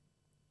open.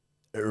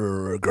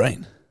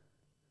 Green.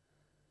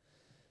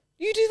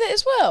 You do that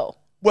as well?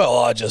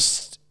 Well,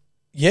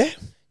 yeah.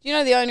 You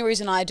know, the only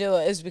reason I do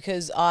it is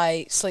because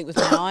I sleep with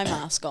my eye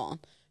mask on.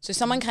 So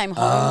someone came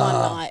home one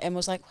night and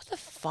was like, what the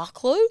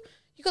fuck, Lou?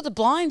 You got the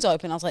blinds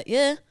open. I was like,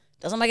 yeah.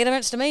 Doesn't make a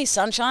difference to me.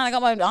 Sunshine, I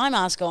got my eye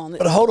mask on.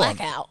 But hold on.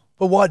 Blackout.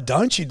 But why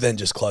don't you then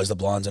just close the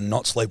blinds and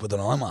not sleep with an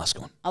eye mask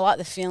on? I like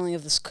the feeling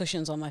of the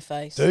cushions on my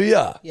face. Do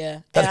ya?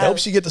 Yeah. That And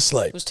helps you get to I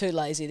sleep. was too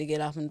lazy to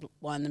get up and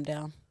wind them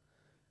down.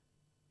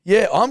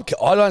 Yeah,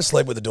 I don't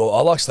sleep with the door.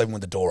 I like sleeping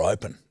with the door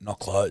open, not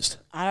closed.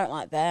 I don't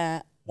like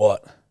that.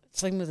 What?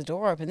 Sleeping with the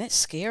door open, that's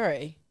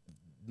scary.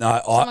 No,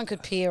 Someone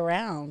could peer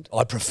around.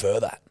 I prefer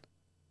that.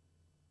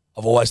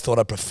 I've always thought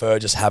I prefer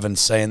just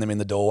seeing them in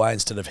the doorway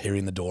instead of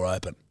hearing the door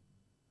open.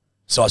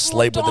 So I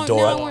sleep with the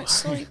door I open. won't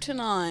sleep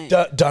tonight.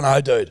 Don't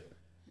know, dude.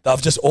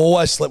 I've just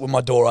always slept with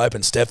my door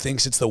open. Steph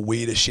thinks it's the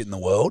weirdest shit in the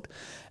world.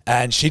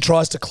 And she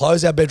tries to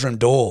close our bedroom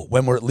door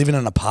when we're living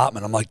in an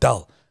apartment. I'm like,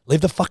 Dull,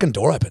 leave the fucking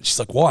door open. She's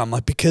like, why? I'm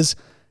like, because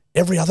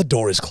every other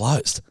door is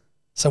closed.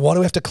 So why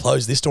do we have to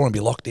close this door and be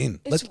locked in?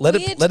 It's Let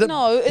weird.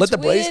 the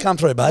breeze come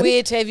through, baby.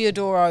 Weird to have your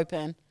door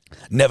open.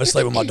 Never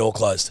sleep with my door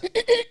closed.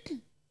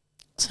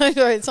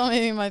 Sorry, it's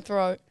something in my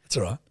throat. It's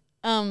all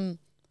right.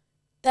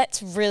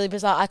 That's really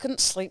bizarre. I couldn't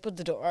sleep with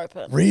the door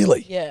open.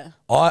 Really? Yeah.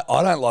 I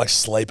don't like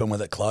sleeping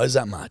with it closed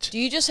that much. Do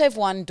you just have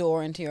one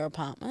door into your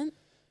apartment?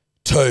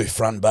 2,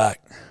 front and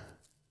back.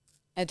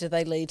 And do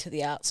they lead to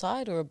the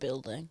outside or a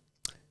building?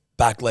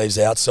 Back leads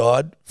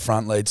outside,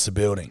 front leads to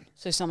building.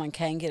 So someone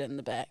can get in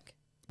the back.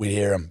 We'd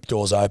hear them,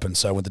 doors open.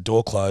 So with the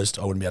door closed,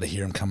 I wouldn't be able to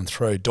hear them coming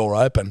through. Door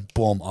open,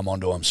 boom, I'm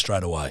onto them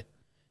straight away.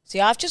 See,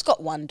 I've just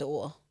got one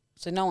door,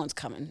 so no one's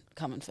coming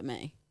for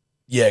me.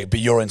 Yeah, but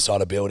you're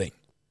inside a building.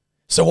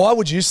 So why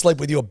would you sleep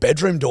with your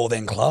bedroom door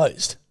then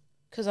closed?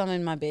 Because I'm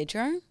in my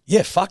bedroom?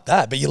 Yeah, fuck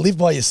that. But you live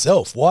by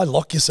yourself. Why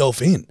lock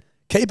yourself in?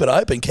 Keep it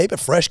open, keep it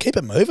fresh, keep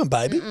it moving,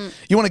 baby.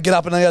 You want to get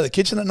up and go to the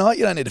kitchen at night?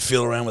 You don't need to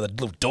feel around with a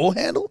little door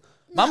handle.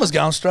 No. Mama's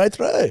going straight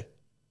through.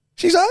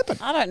 She's open.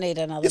 I don't need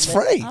another. It's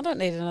free. I don't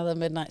need another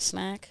midnight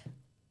snack.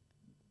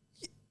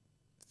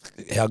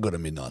 How good are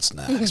midnight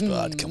snacks,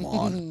 bud? Come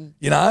on.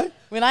 You know?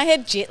 When I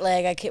had jet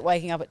lag, I kept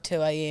waking up at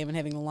 2 a.m. and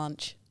having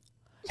lunch.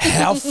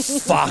 How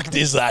fucked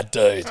is that,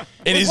 dude?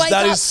 Wake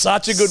That up is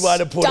such a good way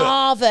to put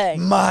starving. it.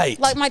 Mate.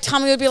 Like my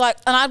tummy would be like,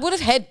 and I would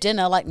have had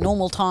dinner like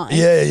normal time.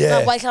 Yeah, yeah. And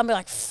I'd wake up and be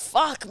like,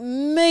 fuck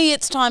me,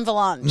 it's time for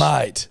lunch.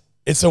 Mate,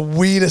 it's a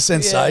weirder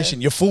sensation.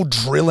 You're full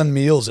drilling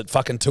meals at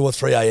fucking 2 or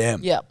 3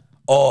 a.m. Yep.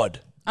 Odd.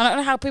 I don't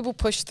know how people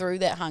push through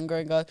that hunger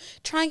and go,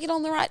 try and get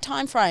on the right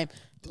time frame.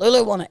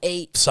 Lulu want to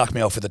eat. Suck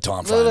me off with the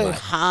time frame, Lulu mate.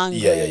 hungry.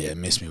 Yeah.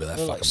 Miss me with that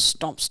Lulu fucking...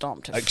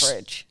 stomp to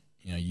fridge.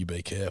 You know, you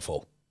be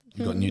careful.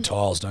 You've got new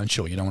tiles, don't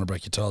you? You don't want to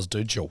break your tiles, do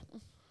you?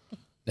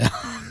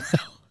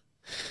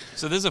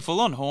 So there's a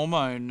full-on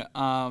hormone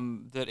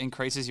that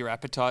increases your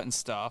appetite and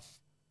stuff.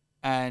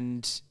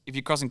 And if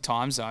you're crossing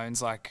time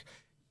zones, like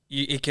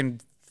it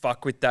can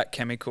fuck with that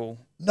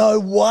chemical. No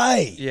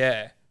way.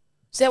 Yeah.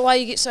 Is that why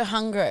you get so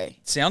hungry?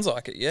 Sounds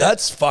like it, yeah.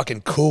 That's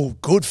fucking cool.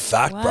 Good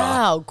fact, bruh.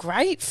 Wow,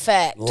 great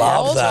fact.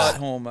 Love Al. that.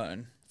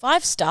 Hormone.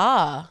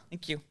 5-star.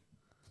 Thank you.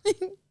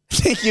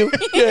 Thank you.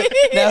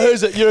 Now,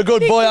 who's it? You're a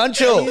good boy, aren't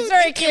you? He's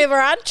very clever,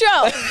 aren't you?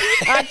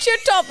 Aren't you,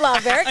 Topler?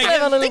 Very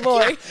clever little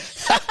boy.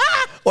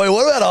 Wait,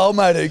 what about old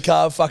mate who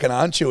carved fucking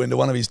aren't you into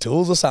one of his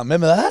tools or something?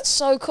 Remember that? That's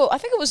so cool. I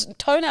think it was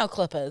toenail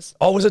clippers.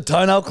 Oh, was it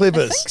toenail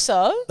clippers? I think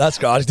so. That's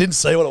great. I just didn't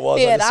see what it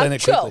was. Yeah, I just seen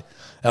it aren't quickly.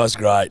 That was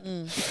great.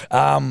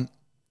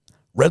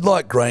 Red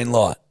light, green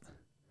light.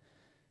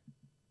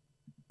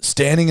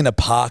 Standing in a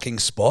parking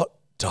spot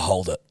to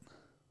hold it.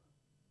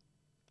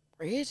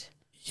 red.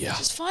 Yeah.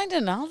 Just find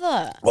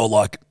another. Well,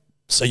 like,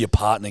 so your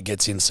partner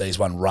gets in, sees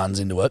one, runs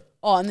into it.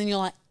 Oh, and then you're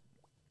like,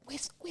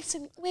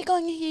 we're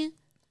going here.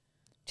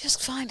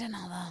 Just find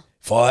another.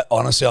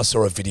 Honestly, I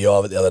saw a video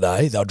of it the other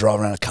day. They were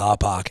driving around a car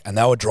park and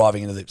they were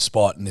driving into the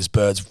spot and this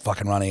bird's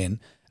fucking running in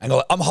and go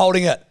like, I'm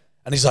holding it.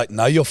 And he's like,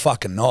 no, you're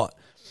fucking not.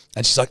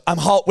 And she's like,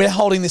 we're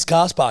holding this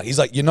car park. He's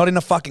like, you're not in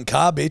a fucking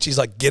car, bitch. He's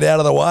like, get out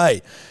of the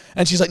way.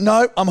 And she's like,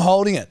 no, I'm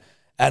holding it.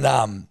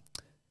 And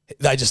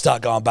they just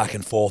start going back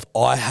and forth.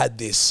 I had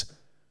this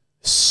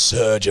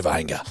surge of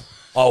anger.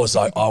 I was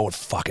like, I would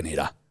fucking hit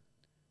her.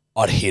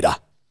 I'd hit her.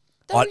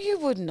 No, you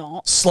would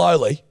not.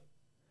 Slowly.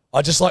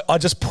 I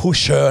just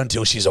push her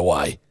until she's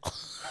away.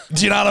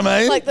 Do you know what I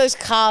mean? Like those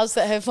cars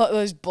that have like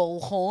those bull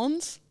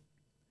horns.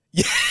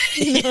 Yeah.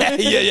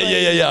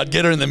 I'd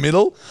get her in the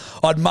middle.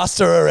 I'd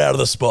muster her out of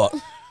the spot.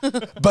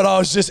 But I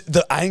was just,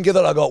 the anger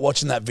that I got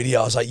watching that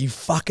video, I was like, you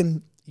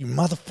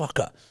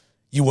motherfucker.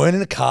 You weren't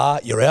in a car.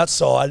 You're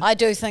outside. I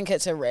do think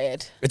it's a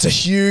red. It's a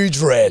huge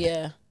red.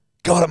 Yeah.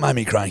 God, it made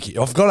me cranky.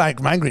 I'm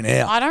angry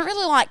now. I don't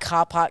really like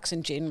car parks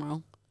in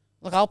general.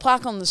 Like, I'll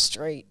park on the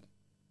street.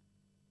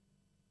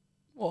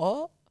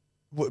 What?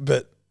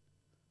 But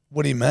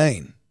what do you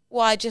mean?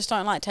 Well, I just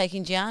don't like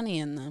taking Gianni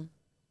in them.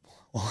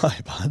 Why,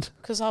 bud?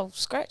 Because I'll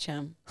scratch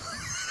him.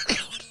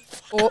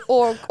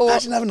 or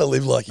Imagine having to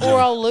live like you. Or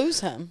I'll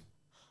lose him.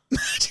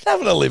 Imagine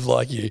having to live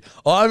like you.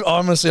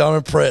 I'm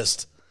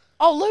impressed.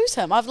 I'll lose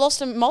him. I've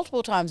lost him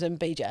multiple times in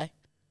BJ.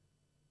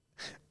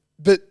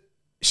 But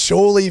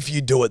surely if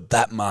you do it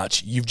that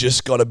much, you've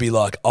just got to be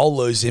like, I'll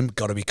lose him,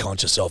 got to be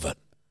conscious of it.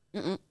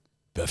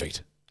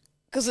 Perfect.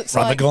 Because it's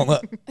Run like, the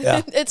gauntlet.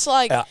 Yeah. it's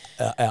like, Yeah.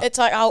 it's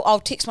like I'll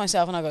text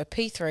myself and I go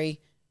P3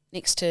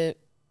 next to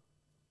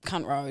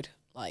Cunt Road,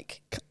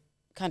 like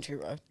Country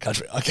Road.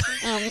 Country. Okay.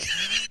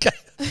 Okay.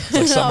 It's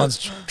like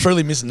someone's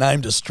truly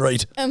misnamed a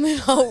street. And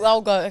then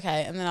I'll go,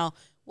 okay, and then I'll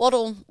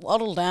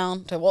waddle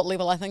down to what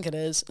level I think it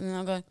is, and then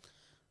I'll go,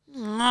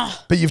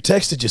 But you've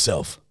texted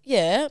yourself.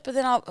 yeah, but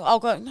then I'll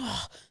go, no,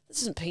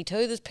 this isn't P2,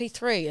 this is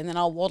P3, and then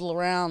I'll waddle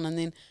around, and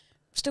then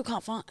still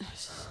can't find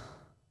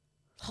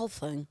the whole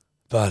thing.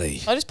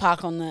 Buddy. I just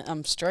park on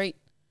the street.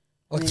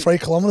 Like 3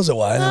 kilometres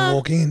away and then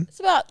walk in. It's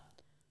about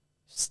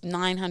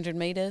 900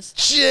 metres.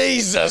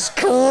 Jesus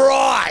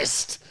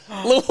Christ!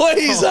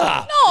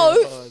 Louisa!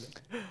 No!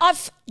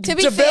 To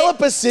be Develop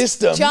fair, a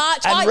system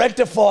and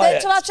rectify it.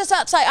 That's what I was just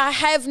about to say. I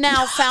have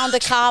now found a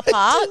car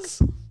park.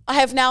 I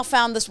have now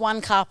found this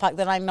one car park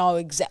that I know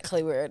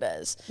exactly where it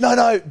is.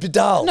 No,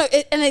 Bedal. No,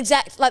 there's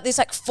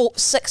like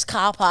 6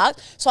 car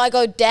parks. So I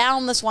go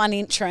down this one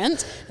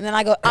entrance and then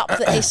I go up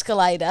the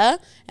escalator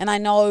and I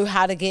know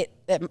how to get,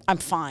 I'm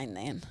fine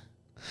then.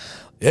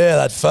 Yeah,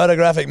 that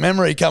photographic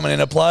memory coming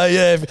into play.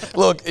 Yeah,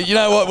 look, you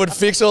know what would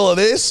fix all of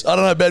this? I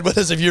don't know,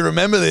 Bedwetters, if you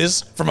remember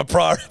this from a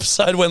prior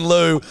episode when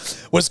Lou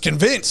was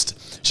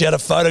convinced she had a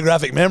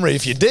photographic memory.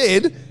 If you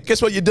did,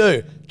 guess what you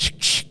do?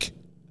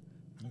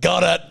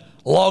 Got it,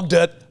 logged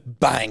it,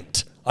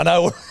 banked. I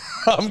know where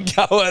I'm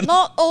going.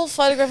 Not all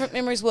photographic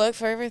memories work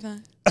for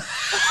everything.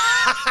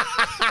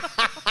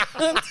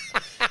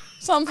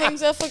 Some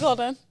things are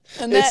forgotten.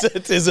 And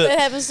that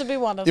happens to be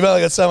one of them. You've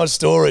only got so much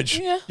storage.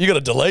 Yeah. You got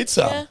to delete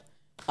some. Yeah.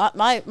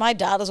 My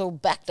data's all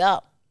backed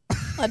up.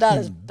 My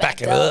data's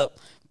Backing up.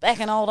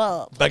 Backing all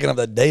up. Backing up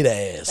that data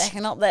ass.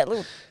 Backing up that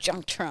little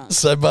junk trunk.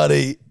 So,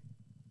 buddy,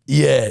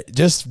 yeah,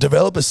 just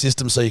develop a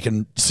system so you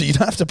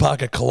don't have to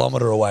park a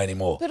kilometre away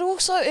anymore. But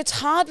also, it's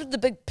hard with the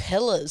big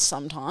pillars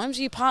sometimes.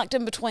 You parked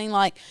in between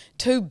like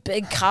 2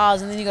 big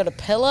cars and then you got a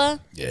pillar.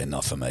 Yeah,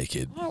 not for me,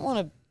 kid. I don't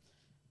want to.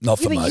 Not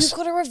for But most. you've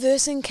got a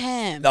reversing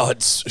cam. No,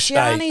 it's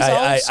Gianni's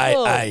old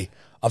school.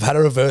 I've had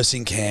a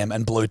reversing cam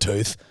and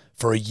Bluetooth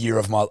for a year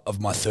of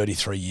my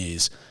 33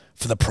 years.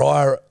 For the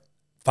prior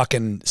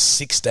fucking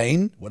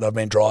 16 when I've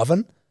been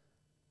driving,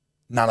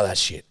 none of that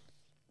shit.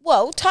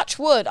 Well, touch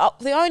wood.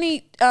 The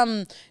only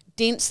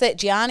dents that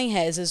Gianni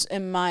has is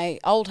in my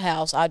old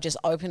house. I just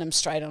open him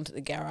straight onto the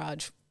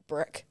garage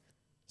brick.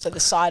 So the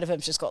side of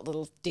him's just got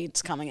little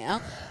dents coming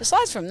out.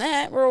 Besides from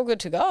that, we're all good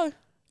to go.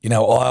 You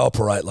know, I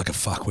operate like a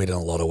fuckwit in a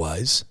lot of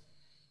ways.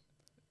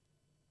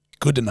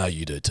 Good to know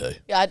you do too.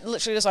 Yeah, I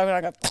literally just open it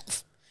and I go,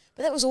 poof.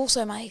 But that was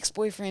also my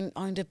ex-boyfriend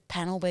owned a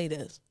panel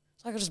beaters.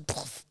 So I could just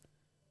poof,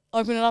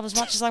 open it up as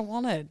much as I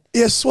wanted.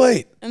 Yeah,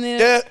 sweet. And then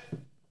yeah,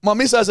 my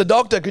missus a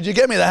doctor. Could you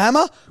get me the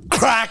hammer?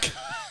 Crack.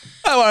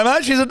 Don't worry,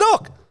 mate. She's a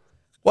doc.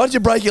 Why did you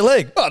break your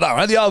leg? Oh,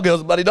 no, the old girl's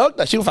a bloody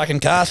doctor. She'll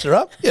fucking cast her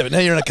up. Yeah, but now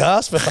you're in a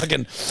cast for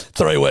fucking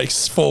 3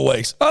 weeks, 4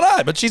 weeks. Oh,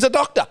 no, but she's a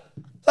doctor.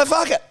 So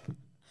fuck it.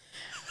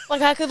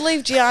 Like, I could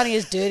leave Gianni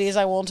as dirty as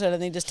I wanted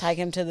and then just take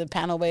him to the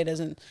panel beaters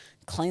and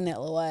clean that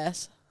little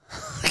ass.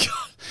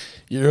 God,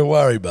 you're a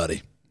worry,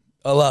 buddy.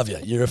 I love you.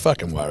 You're a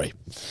fucking worry.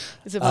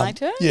 Is it my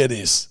turn? Yeah, it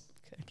is.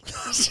 Okay.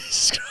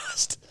 Jesus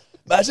Christ.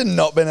 Imagine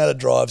not being able to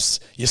drive.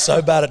 You're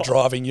so bad at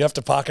driving, you have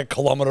to park a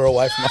kilometre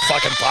away from a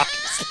fucking parking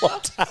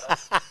slot.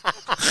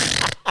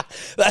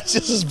 That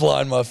just has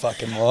blown my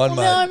fucking mind,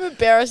 mate. Now I'm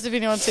embarrassed if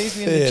anyone sees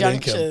me in the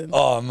junction.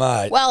 Oh,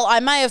 mate. Well, I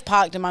may have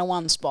parked in my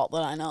one spot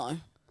that I know.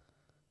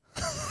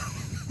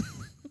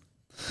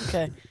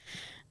 Okay.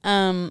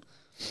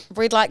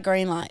 Red light,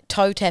 green light.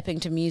 Toe tapping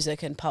to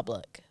music in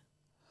public.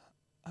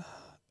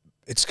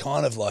 It's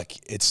kind of like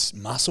it's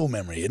muscle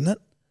memory, isn't it?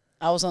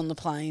 I was on the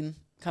plane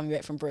coming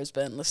back from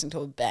Brisbane listening to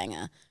a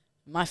banger.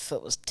 My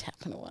foot was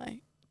tapping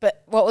away.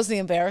 But what was the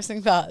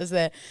embarrassing part is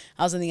that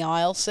I was in the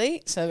aisle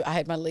seat, so I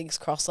had my legs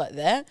crossed like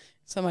that.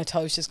 So my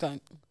toes just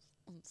going...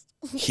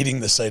 Hitting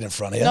the seat in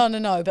front of you.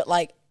 No. But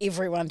like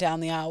everyone down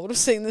the aisle would have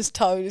seen this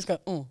toe just go,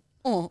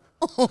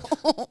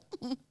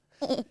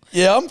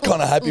 Yeah, I'm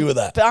kind of happy with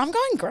that. But I'm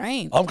going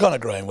green. I'm kind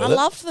of green with I it.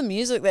 loved the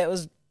music that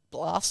was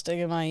blasting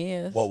in my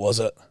ears. What was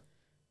it?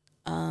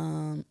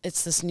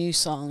 It's this new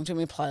song. Do you want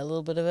me to play a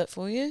little bit of it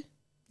for you?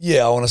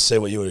 Yeah, I want to see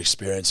what you were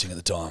experiencing at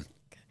the time.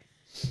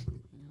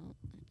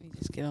 Let me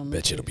just get on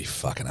Bet you it'll be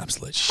fucking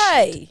absolute shit.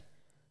 Hey!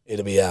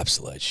 It'll be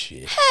absolute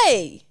shit.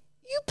 Hey!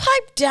 You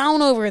pipe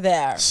down over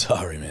there.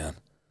 Sorry, man.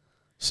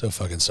 So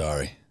fucking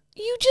sorry.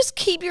 You just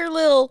keep your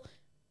little...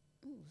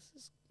 Ooh,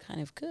 this is kind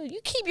of good. You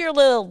keep your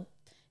little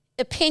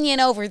opinion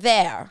over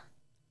there.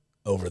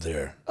 Over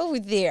there. Over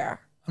there.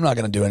 I'm not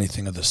going to do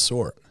anything of the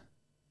sort.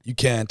 You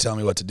can't tell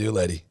me what to do,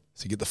 lady.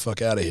 So get the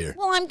fuck out of here.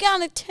 Well, I'm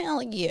going to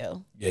tell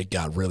you. Yeah, it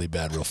got really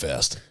bad real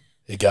fast.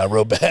 It got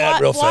real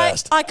bad real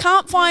fast. I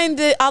can't find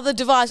the other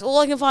device. All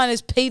I can find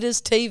is Peter's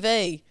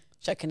TV.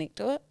 Should I connect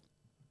to it?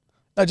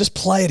 No, just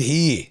play it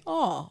here.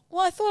 Oh,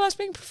 well, I thought I was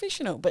being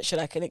professional. But should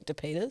I connect to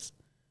Peter's?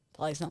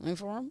 Play something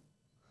for him?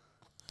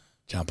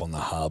 Jump on the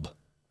hub.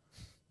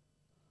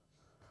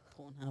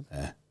 Pornhub.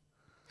 Yeah.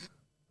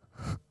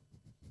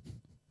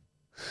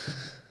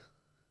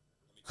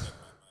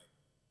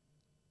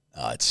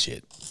 Oh, it's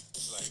shit.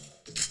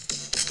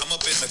 I'm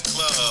up in the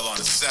club on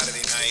a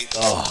Saturday night.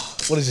 Oh,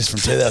 what is this from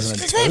Does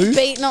that 2002?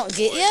 beat not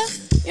get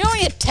you? You know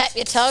when you tap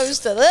your toes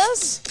to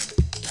this?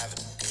 Having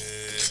a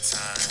good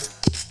time.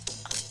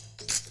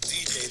 The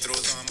DJ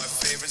throws on my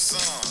favorite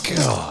song.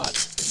 God.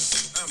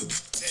 I'm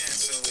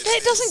dancing with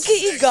That doesn't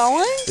get you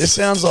going? This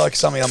sounds like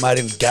something I made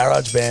in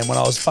GarageBand when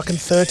I was fucking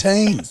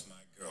 13. my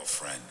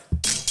girlfriend.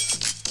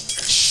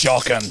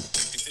 Shocking.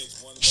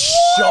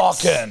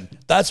 Shocking.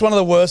 That's one of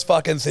the worst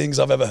fucking things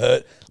I've ever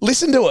heard.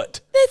 Listen to it.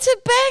 That's a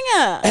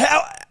banger.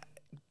 How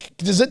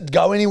does it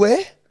go anywhere?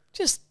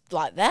 Just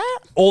like that.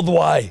 All the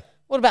way.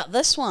 What about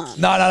this one?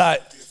 No.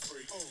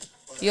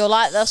 You'll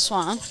like this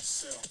one.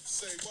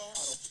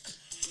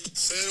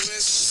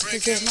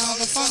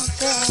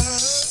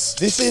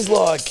 This is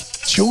like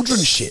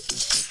children's shit.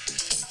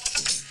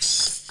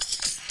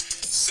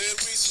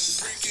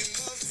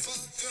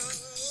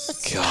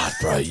 God,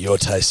 bro, your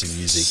taste in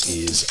music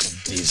is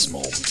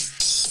dismal.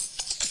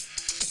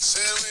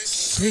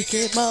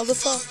 Freaking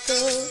motherfucker.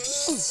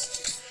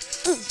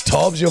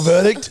 Tobbs, your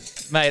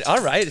verdict? Mate, I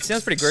rate it. It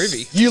sounds pretty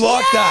groovy. You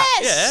like that?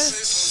 Yeah.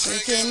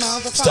 Freaking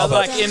motherfucker. Stop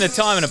But it. like in a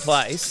time and a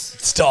place.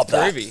 Stop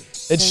that. Groovy.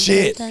 It's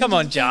shit. Come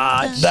on,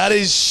 Jarge. That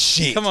is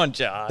shit. Come on,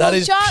 Jarge. That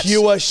is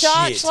pure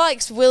Jarch shit.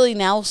 likes Willie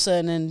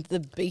Nelson and the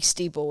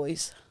Beastie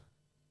Boys.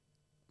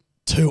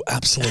 Two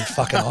absolute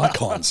fucking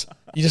icons.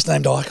 You just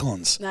named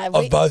icons No,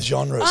 of both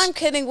genres. I'm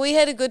kidding. We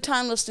had a good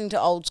time listening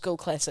to old school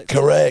classics.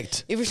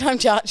 Correct. Every time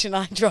Jarch and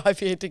I drive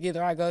here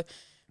together, I go,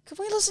 can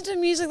we listen to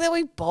music that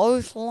we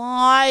both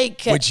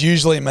like? Which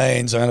usually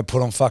means I'm going to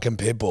put on fucking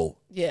Pitbull.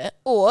 Yeah.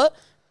 Or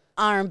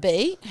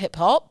R&B, hip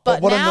hop.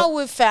 But what I'm now not-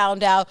 we've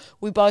found out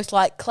we both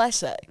like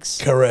classics.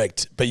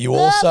 Correct. But you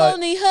Love also...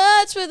 only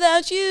hurts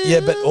without you. Yeah,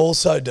 but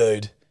also,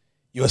 dude,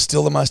 you are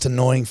still the most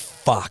annoying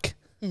fuck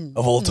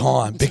of all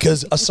time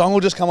because a song will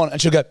just come on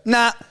and she'll go,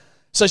 nah.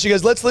 So she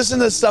goes, let's listen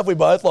to the stuff we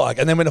both like.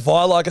 And then if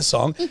I like a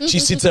song, she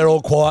sits there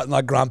all quiet and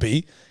like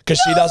grumpy because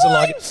she doesn't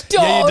like it.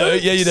 Yeah, you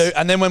do. Yeah, you do.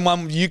 And then when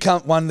one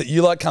that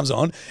you like comes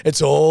on,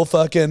 it's all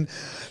fucking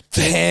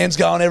hands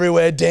going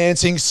everywhere,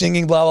 dancing,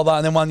 singing, blah, blah, blah.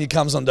 And then one you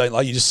comes on, don't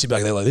like, you just sit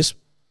back there like this.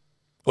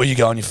 Or you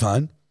go on your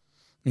phone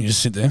and you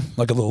just sit there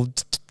like a little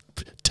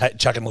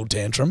chucking a little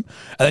tantrum.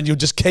 And then you'll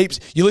just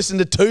you listen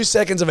to 2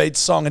 seconds of each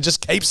song and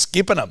just keep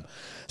skipping them.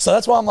 So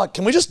that's why I'm like,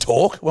 can we just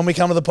talk when we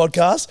come to the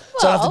podcast?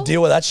 So I don't have Well- to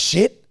deal with that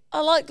shit I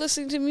like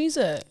listening to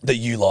music. that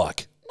you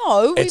like.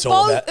 No, It's we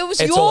all both. about- It was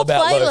it's your all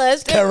about Luke.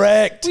 playlist. and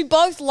Correct. We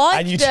both liked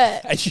And you,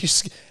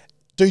 it.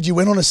 dude, you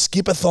went on a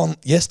skipathon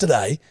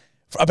yesterday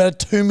for about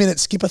a 2-minute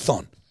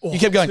skipathon. You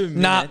kept going, 2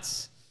 nah,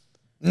 minutes.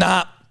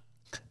 nah.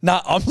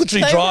 I'm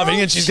literally They driving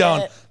were and she's shit.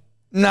 going,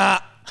 nah.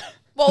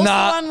 What was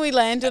nah. the one we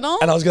landed on?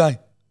 And I was going,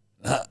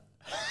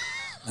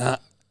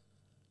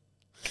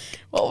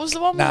 What was the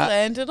one Nah. we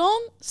landed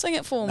on? Sing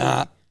it for me.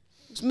 nah. It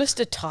was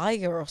Mr.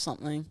 Tiger or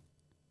something.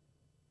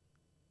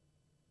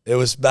 It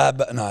was bad,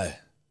 but no.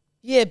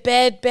 Yeah,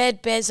 Bad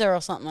Bezza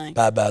or something.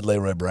 Bad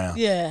Leroy Brown.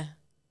 Yeah.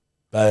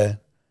 Bad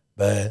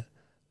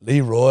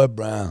Leroy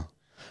Brown.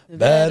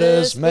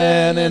 Baddest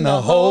man in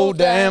the whole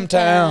damn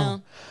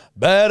town.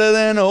 Better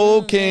than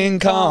old King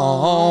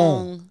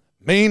Kong.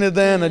 Meaner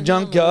than a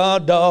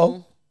junkyard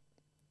dog.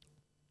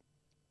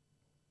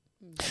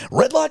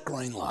 Red light,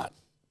 green light.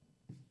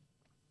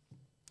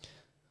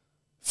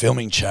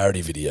 Filming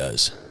charity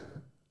videos.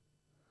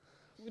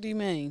 What do you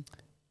mean?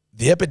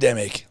 The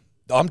epidemic,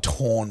 I'm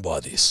torn by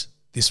this.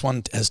 This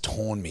one has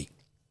torn me.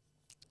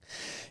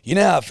 You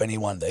know how if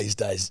anyone these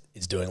days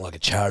is doing like a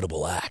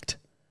charitable act,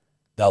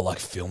 they'll like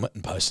film it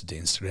and post it to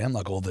Instagram,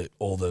 like all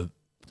the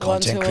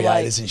content who are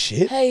creators like, and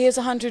shit. Hey, here's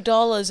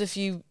 $100 if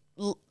you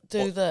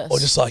do this. Or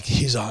just like,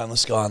 here's a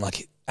homeless guy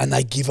and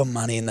they give him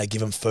money and they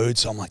give him food.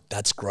 So I'm like,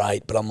 that's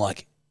great. But I'm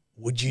like,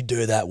 would you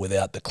do that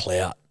without the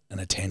clout and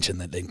attention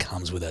that then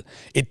comes with it?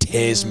 It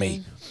tears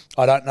me.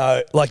 I don't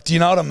know. Like, do you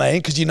know what I mean?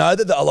 Because you know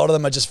that a lot of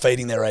them are just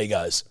feeding their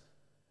egos.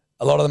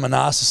 A lot of them are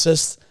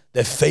narcissists.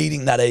 They're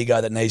feeding that ego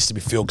that needs to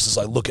be filled because it's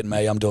like, look at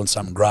me, I'm doing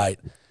something great.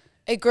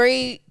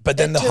 Agree. But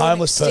then the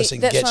homeless person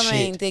that's gets what I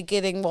mean. shit. They're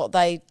getting what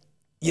they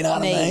You know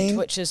what need, I mean?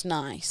 which is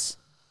nice.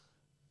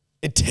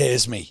 It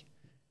tears me.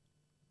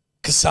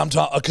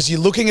 Because you're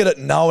looking at it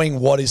knowing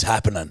what is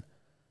happening.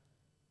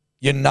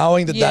 You're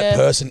knowing that that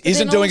person But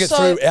isn't then doing it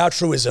also- through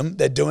altruism.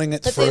 They're doing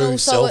it But through then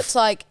also self. it's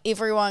like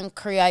everyone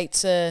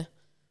creates a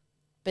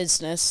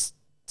business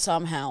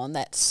somehow, and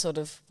that's sort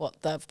of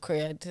what they've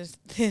created their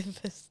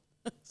business.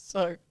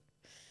 So,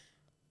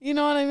 you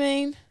know what I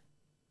mean?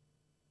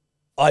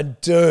 I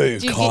do,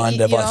 Do you kind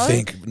get, of, you I know?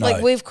 think. No.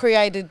 Like we've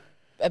created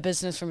a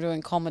business from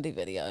doing comedy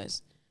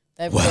videos.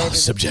 They've Well, created,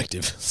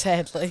 subjective.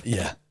 sadly.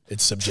 Yeah,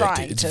 it's subjective.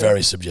 Trying It's to.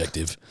 very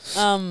subjective.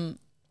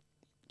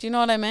 Do you know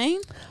what I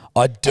mean?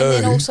 I do. And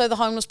then also the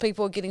homeless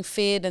people are getting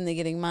fed and they're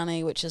getting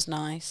money, which is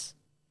nice.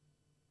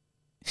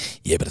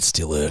 Yeah, but it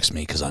still irks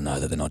me because I know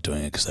that they're not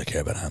doing it because they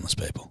care about homeless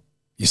people.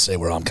 You see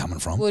where I'm coming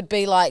from? Would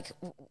be like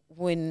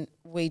when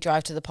we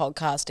drive to the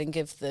podcast and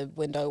give the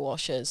window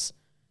washers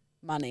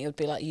money. It would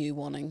be like you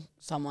wanting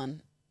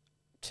someone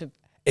to.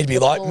 It'd be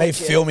like me applaud you.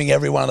 filming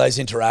every one of those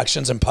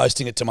interactions and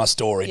posting it to my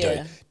story,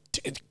 Yeah.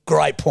 dude.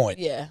 Great point.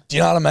 Yeah. Do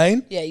you know what I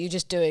mean? Yeah, you're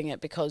just doing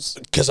it because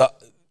Because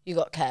you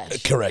got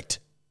cash. correct.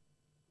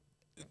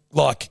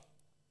 Like,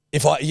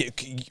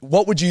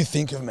 what would you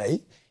think of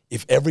me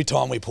if every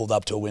time we pulled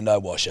up to a window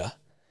washer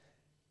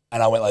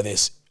and I went like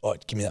this, oh,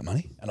 give me that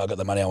money, and I got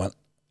the money, I went,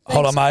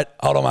 hold on, mate.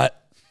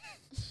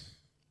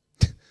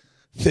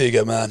 There you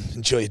go, man.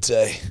 Enjoy your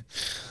day.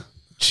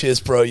 Cheers,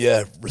 bro.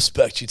 Yeah,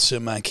 respect you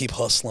too, man. Keep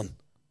hustling.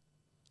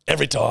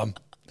 Every time.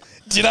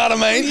 Do you know what I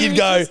mean? You'd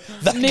go,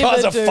 that Never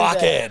guy's a do that.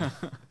 fuckhead.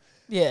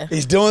 Yeah.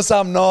 He's doing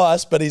something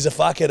nice, but he's a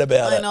fuckhead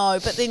about I it. know,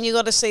 but then you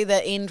got to see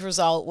the end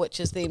result, which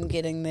is them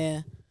getting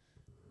their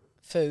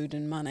food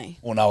and money.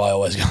 Well, no, I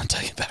always go and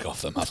take it back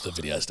off them after the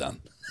video's done.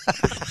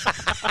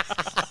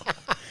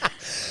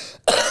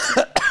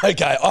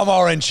 Okay, I'm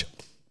orange.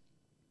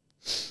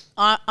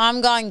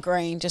 I'm going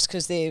green just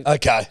because they're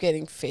Okay.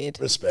 getting fed.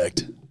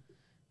 Respect.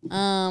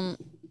 Okay,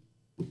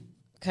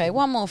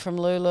 one more from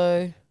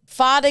Lulu.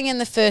 Farting in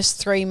the first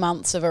 3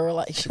 months of a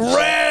relationship.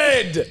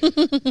 Red!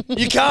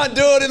 You can't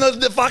do it in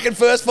the fucking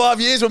first 5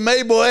 years with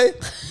me, boy.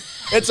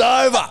 It's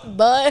over.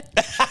 But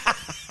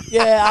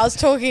yeah, I was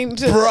talking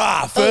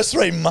to First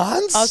 3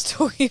 months? I was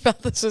talking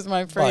about this with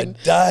my friend.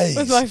 days.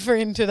 With my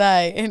friend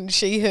today, and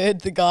she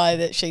heard the guy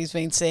that she's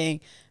been seeing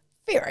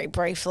very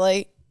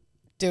briefly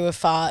do a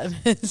fart in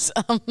his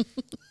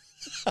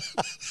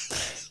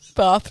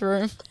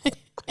bathroom.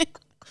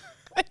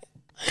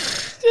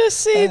 Just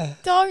said,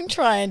 don't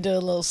try and do a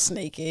little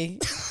sneaky.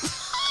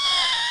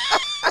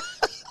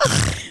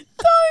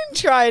 Don't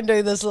try and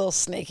do this little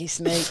sneaky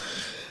sneak.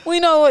 We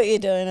know what you're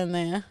doing in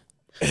there.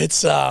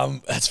 It's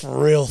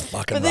real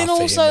fucking But then rough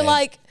for also, him, man.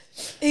 like,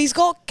 he's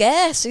got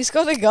gas. He's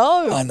got to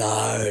go. I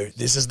know.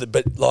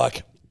 But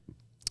like,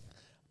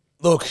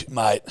 look,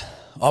 mate,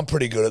 I'm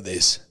pretty good at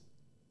this.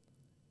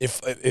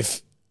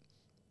 If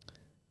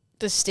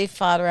Does Steph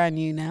fart around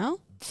you now?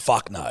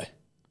 fuck no.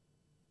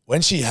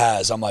 When she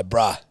has, I'm like,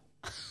 bruh,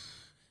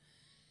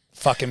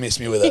 fucking miss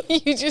me with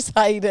it. You just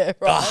hate it,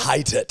 I right?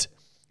 hate it.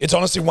 It's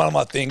honestly one of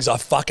my things. I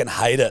fucking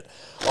hate it.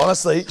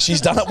 Honestly,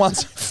 she's done it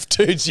once.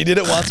 Dude, she did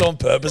it once on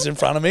purpose in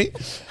front of me.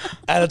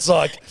 And it's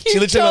like, she You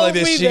literally went like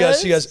told this. me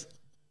She goes,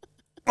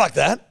 like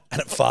that.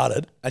 And it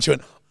farted. And she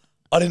went,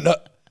 I didn't know.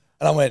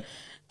 And I went,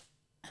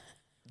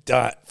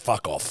 don't,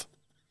 fuck off.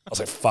 I was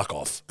like, fuck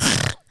off.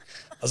 I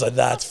was like,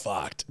 that's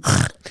fucked.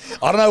 I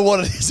don't know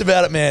what it is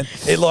about it, man.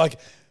 It like,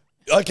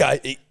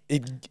 okay,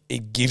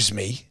 it gives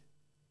me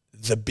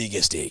the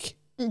biggest ick.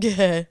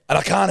 Yeah. And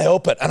I can't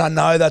help it. And I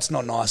know that's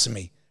not nice of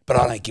me, but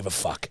I don't give a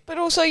fuck. But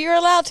also, you're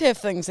allowed to have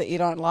things that you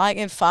don't like,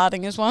 and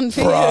farting is one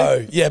for you.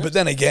 Bro, yeah, but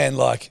then again,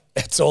 like,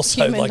 it's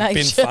also Human like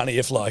nature. been funny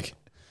if like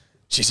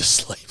she's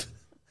asleep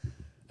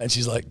and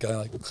she's like going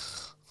like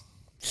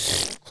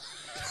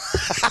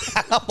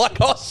I'm like,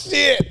 oh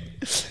shit.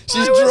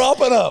 She's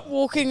dropping up.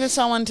 Walking with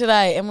someone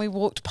today, and we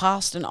walked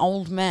past an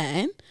old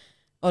man,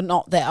 or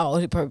not that old,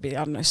 he'd probably be,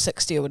 I don't know,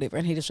 60 or whatever,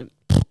 and he just went.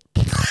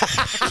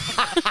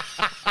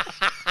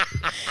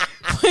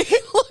 We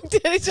looked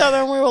at each other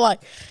and we were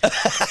like,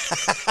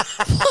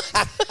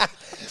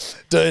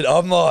 Dude,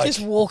 I'm like, just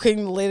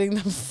walking, letting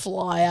them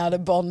fly out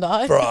of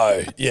Bondi.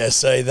 bro, yeah,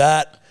 see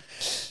that,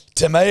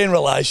 to me in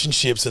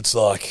relationships, it's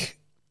like,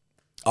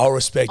 I'll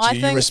respect I you.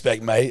 You think-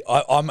 respect me.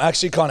 I'm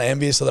actually kind of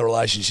envious of the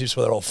relationships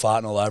where they're all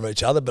farting all over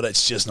each other, but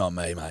it's just not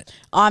me, mate.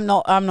 I'm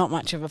not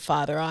much of a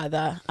farter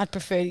either. I'd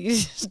prefer you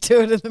just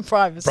do it in the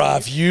privacy. Bro,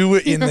 if you were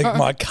in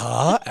my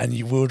car and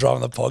you were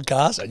driving the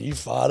podcast and you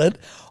farted,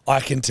 I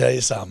can tell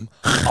you something.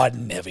 I'd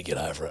never get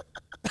over it.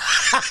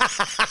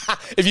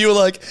 If you were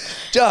like,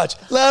 Judge,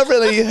 love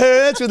really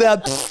hurts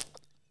without...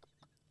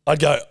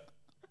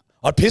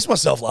 I'd piss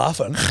myself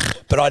laughing,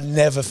 but I'd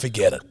never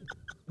forget it.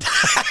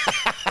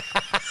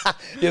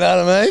 You know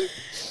what I mean?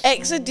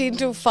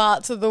 Accidental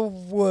farts are the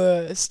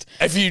worst.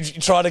 If you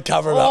try to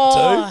cover it up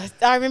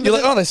too, I remember. you're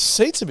like, oh, this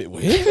seat's a bit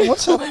weird.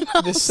 What's happening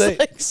with this seat?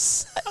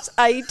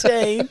 Like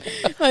 18,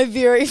 my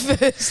very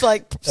first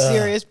like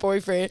serious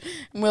boyfriend,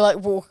 and we're like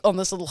walk on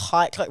this little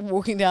hike, like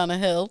walking down a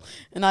hill,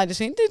 and I just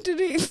went, and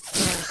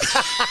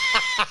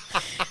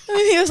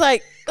then he was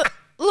like,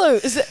 Lou,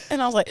 is it?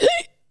 And I was like,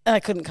 and I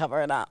couldn't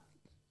cover it up.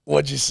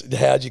 How'd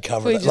you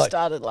cover We it? just Like,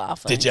 started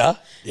laughing. did ya?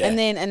 Yeah. And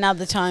then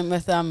another time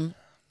with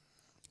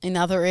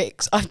another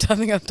ex, I don't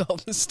think I've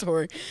told this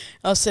story.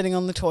 I was sitting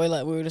on the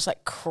toilet. We were just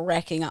like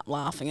cracking up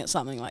laughing at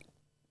something, like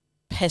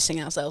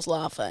pissing ourselves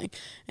laughing.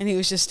 And he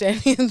was just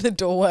standing in the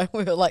doorway.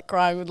 We were like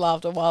crying with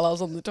laughter while I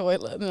was on the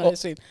toilet. And I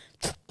just went,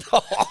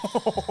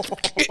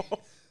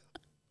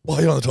 Why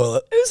are you on the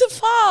toilet? it was a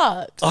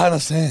fart. I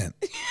understand.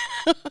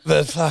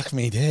 But fuck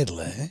me dead,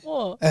 Lee.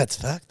 What? That's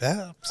fucked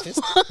up,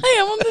 sister. Hey,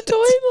 I'm on the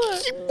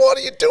toilet. What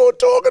are you doing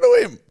talking to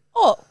him?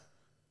 Oh,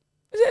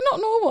 is that not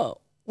normal?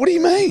 What do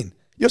you mean?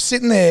 You're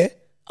sitting there.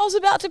 I was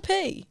about to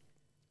pee.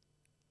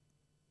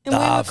 And we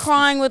Nah, were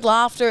crying with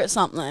laughter at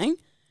something.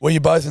 Were you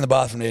both in the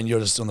bathroom there and you're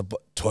just on the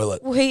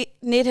toilet? Well,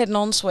 Ned had an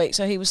ensuite,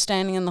 so he was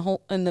standing in the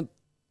hall, in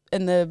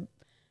the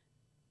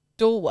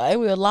doorway.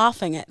 We were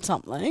laughing at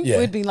something. Yeah.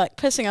 We'd been like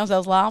pissing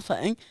ourselves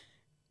laughing,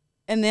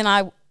 and then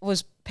I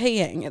was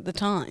peeing at the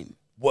time.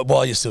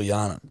 While you're still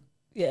yarning?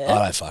 Yeah.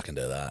 I don't fucking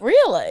do that.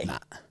 Really? Nah.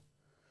 I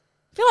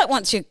feel like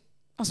once you.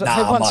 I was about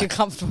to say, Nah, once mate. you're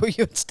comfortable,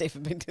 you and Steve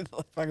have been doing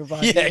the fucking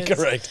bar. Yeah,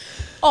 correct.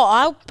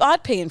 Oh,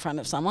 I'd pee in front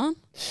of someone.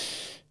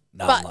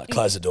 No, But I'm like,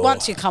 close the door.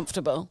 Once you're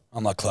comfortable.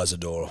 I'm like, close the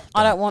door.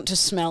 I don't want to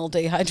smell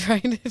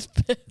dehydrated.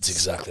 That's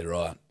exactly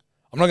right.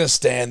 I'm not going to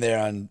stand there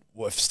and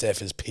if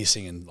Steph is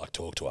pissing and like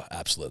talk to her.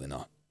 Absolutely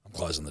not. I'm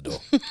closing the door.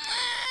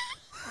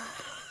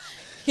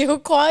 You're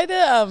quite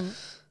a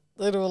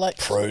little like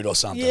Prude or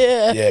something.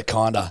 Yeah. Yeah,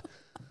 kinda.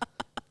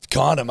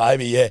 Kinda,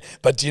 maybe, yeah.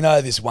 But do you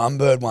know this one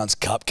bird once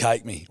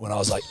cupcaked me when I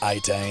was like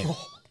 18?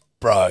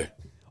 Bro,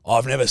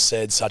 I've never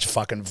said such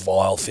fucking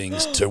vile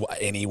things to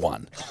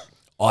anyone.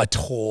 I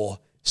tore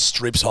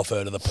strips off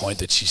her to the point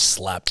that she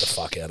slapped the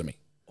fuck out of me.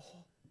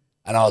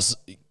 And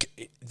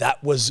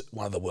that was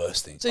one of the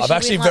worst things. So I've she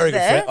actually went very like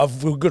good that?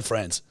 friends. We're good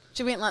friends.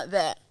 She went like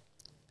that.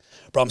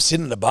 Bro, I'm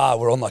sitting in a bar.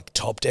 We're on like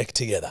top deck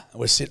together.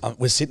 We're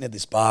sitting at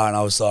this bar, and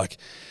I was like,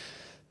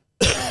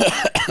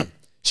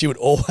 she would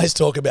always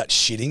talk about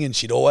shitting, and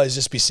she'd always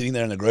just be sitting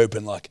there in a group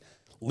and like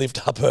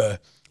lift up her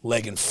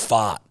leg and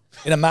fart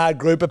in a mad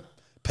group of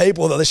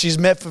people that she's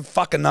met for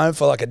fucking known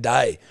for like a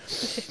day.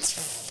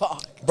 It's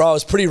fuck. Bro, I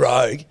was pretty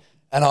rogue,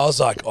 and I was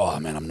like, oh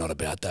man, I'm not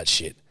about that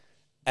shit.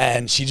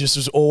 And she just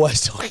was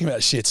always talking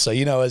about shit. So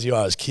you know, as you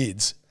are as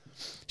kids,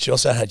 she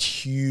also had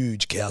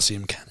huge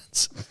calcium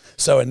cannons.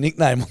 So her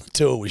nickname on the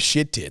tour was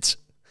Shit Tits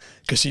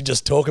because she'd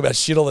just talk about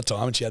shit all the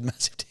time and she had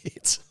massive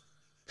tits.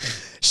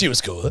 She was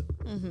cool with it.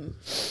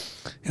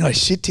 Mm-hmm. Anyway,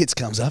 Shit Tits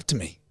comes up to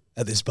me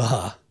at this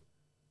bar,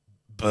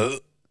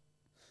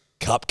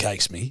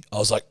 cupcakes me. I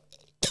was like,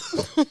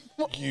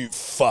 you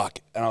fuck.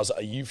 And I was like,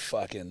 are you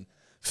fucking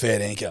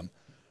fair income?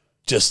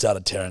 Just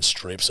started tearing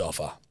strips off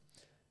her.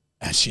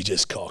 And she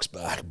just cocks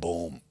back,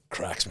 boom,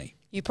 cracks me.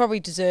 You probably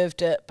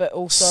deserved it, but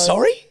also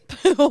Sorry?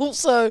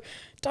 also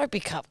don't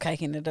be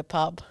cupcaking at a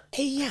pub.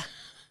 Yeah.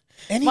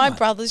 My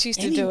brothers used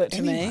to do it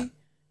to me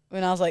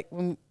when I was like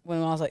when I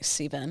was like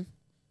 7.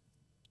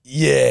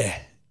 Yeah.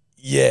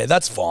 Yeah,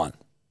 that's fine.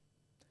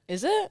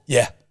 Is it?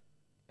 Yeah.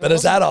 But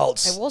as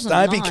adults, it wasn't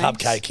don't be nice.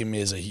 cupcaking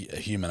me as a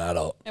human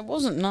adult, It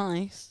wasn't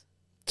nice.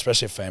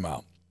 especially a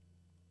female.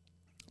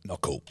 Not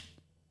cool.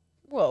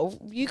 Well,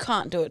 you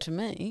can't do it to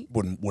me.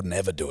 Wouldn't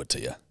ever do it to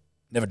you.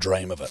 Never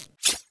dream of it.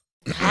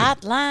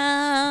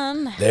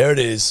 Hotline. There it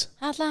is.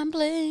 Hotline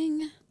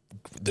bling.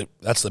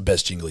 That's the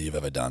best jingle you've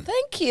ever done.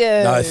 Thank you.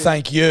 No,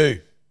 thank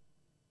you.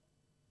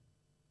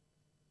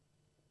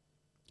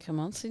 Come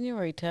on,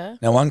 senorita.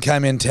 Now, one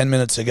came in 10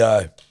 minutes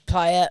ago.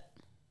 Play it.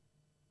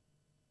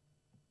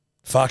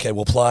 Fuck it,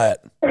 we'll play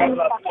it.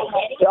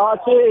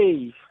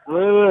 Darcy,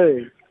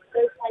 Lulu.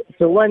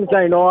 It's a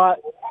Wednesday night.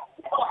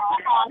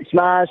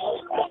 Smashed.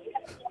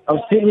 I'm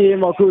sitting here with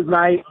my good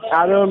mate,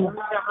 Adam.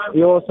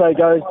 He also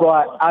goes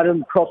by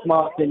Adam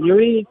Crockmaster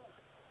Newey.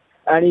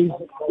 And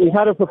he's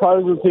had a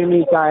proposal to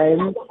me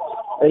saying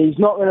that he's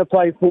not going to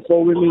play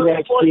football with me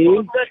next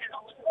year.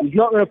 He's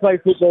not going to play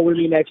football with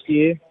me next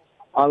year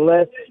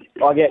unless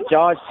I get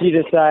Darcy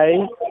to say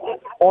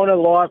on a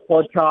live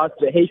podcast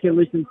that he can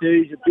listen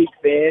to. He's a big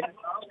fan.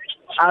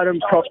 Adam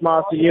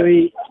Crockmaster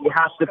Newey, you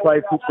have to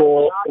play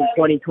football in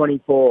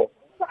 2024.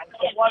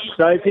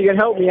 So if you can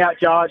help me out,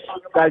 Judge,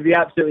 that'd be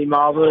absolutely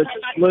marvellous.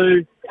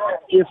 Lou,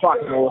 you're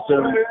fucking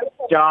awesome.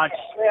 Judge,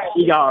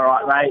 you go all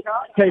right, mate.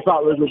 Keep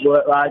up with the good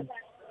work, lad.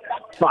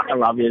 Fucking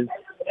love you.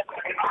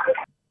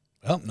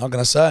 Well, I'm not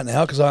going to say it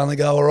now because I only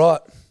go all right.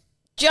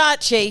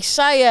 Judgy,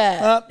 say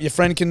it. Your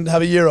friend can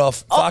have a year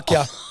off. Fuck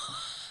ya.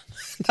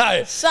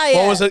 No. Say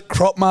What it. was it?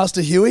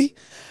 Cropmaster Huey?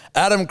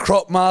 Adam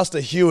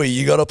Cropmaster Huey,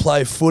 you got to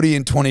play footy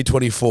in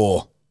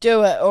 2024.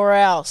 Do it or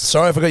else.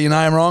 Sorry if I got your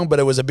name wrong, but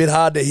it was a bit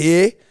hard to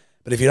hear.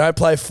 But if you don't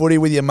play footy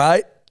with your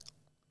mate,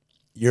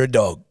 you're a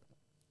dog.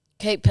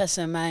 Keep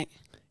pissing, mate.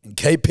 And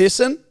keep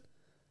pissing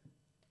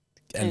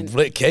and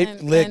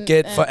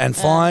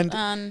find.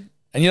 And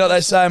you know what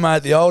they say,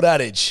 mate, the old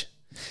adage,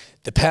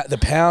 the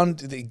pound,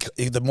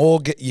 the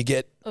more you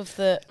get Of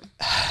the...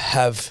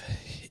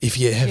 if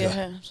you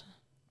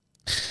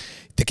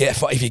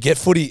get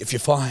footy, if you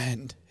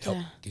find... Help,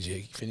 did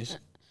you finish?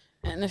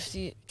 And if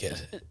you...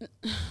 Get it.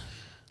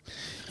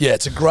 Yeah,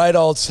 it's a great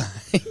old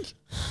saying.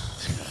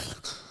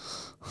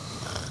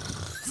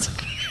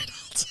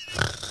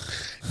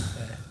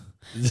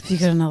 You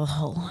got another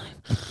hotline.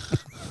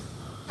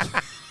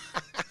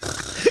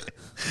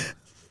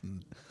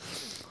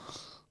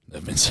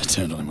 Never been so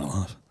turned on in my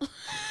life.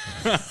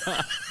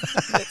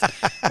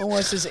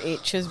 Almost as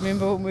itches.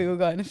 Remember when we were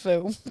going to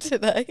film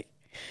today?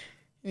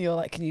 And you're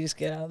like, can you just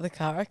get out of the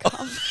car? I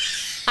can't.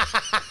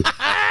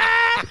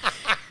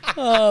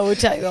 Oh, we'll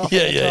take off.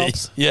 Yeah.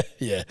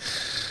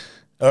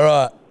 All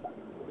right.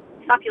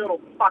 Suck your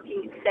little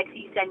fucking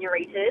sexy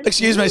senoritas.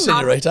 Excuse me,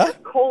 senorita.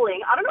 I'm calling.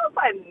 I don't know if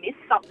I missed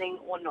something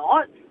or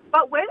not,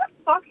 but where the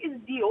fuck is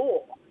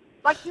Dior?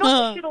 Like,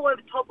 not to shit all over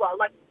Tobler.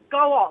 Like,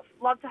 go off.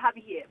 Love to have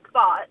you here.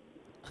 But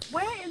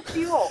where is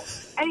Dior?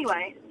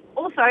 Anyway,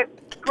 also,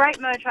 great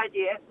merch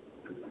idea.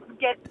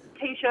 Get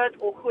T-shirts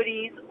or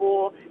hoodies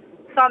or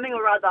something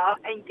or other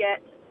and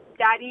get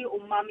daddy or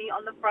mummy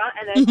on the front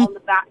and then on the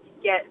back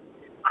get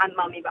I'm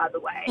mummy, by the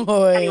way.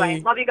 Oi. Anyway,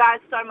 love you guys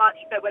so much.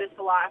 Bedwetters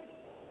for life.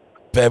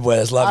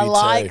 Bedwetters, love I you too.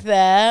 like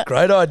that.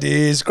 Great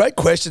ideas, great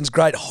questions,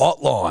 great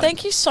hotline.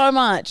 Thank you so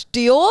much.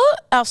 Dior,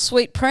 our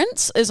sweet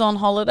prince, is on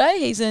holiday.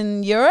 He's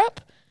in Europe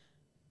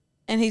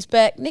and he's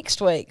back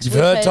next week. So You've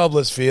heard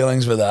Tobler's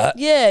feelings with that.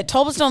 Yeah,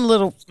 Tobler's done a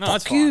little it's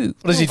fuck fine. you.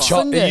 What does he Little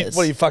chop? fingers.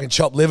 What do you fucking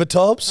chop liver,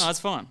 Tobs? No, it's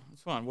fine.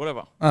 It's fine.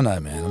 Whatever. I know,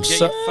 man. I'm Get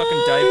so... your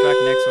fucking Dave back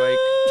next week.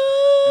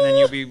 And then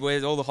you'll be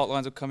where all the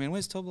hotlines will come in.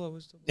 Where's Tobler?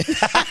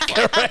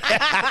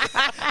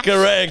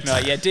 Correct. No,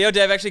 yeah, Dio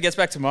Dave actually gets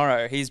back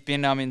tomorrow. He's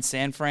been in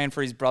San Fran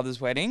for his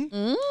brother's wedding.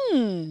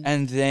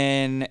 And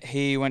then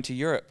he went to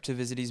Europe to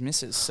visit his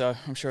missus. So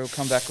I'm sure he'll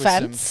come back with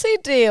Fancy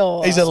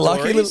Dior. He's a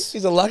lucky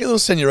little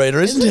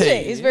senorita, isn't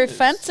he? He's very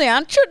fancy,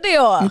 aren't you,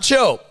 Dior?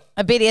 Chill.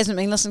 I bet he hasn't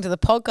been listening to the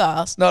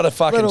podcast. Not a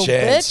fucking Little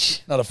chance.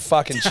 bitch. Not a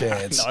fucking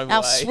chance. some... No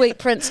Our way. sweet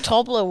Prince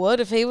Tobler would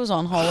if he was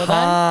on holiday.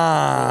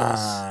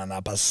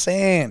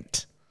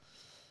 100%.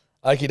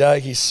 Okie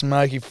dokie,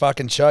 smoky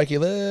fucking choky.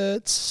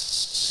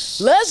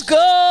 Let's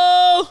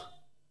go!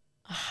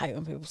 I hate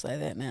when people say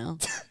that now.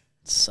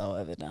 It's so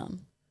overdone.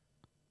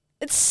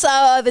 It's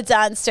so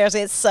overdone.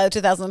 Seriously, it's so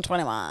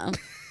 2021.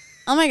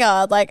 Oh my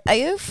God, like, are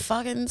you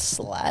fucking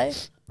slow?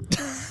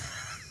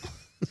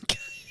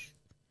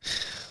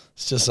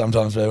 It's just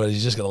sometimes, you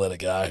just got to let it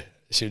go.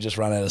 She'll just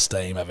run out of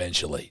steam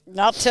eventually.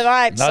 Not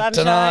tonight, Not sunshine.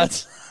 tonight,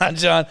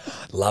 sunshine.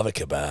 Love a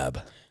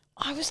kebab.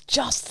 I was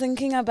just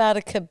thinking about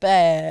a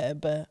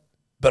kebab.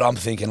 But I'm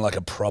thinking like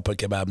a proper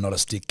kebab, not a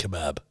stick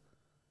kebab.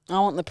 I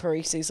want the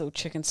Parisi's or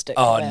chicken stick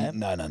Oh, kebab.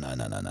 no.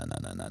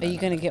 Are you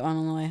going to get one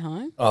on the way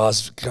home? Oh, I'm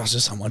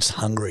just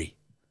hungry.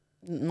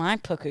 My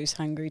puku's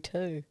hungry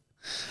too.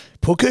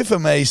 Puku for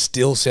me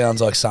still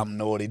sounds like something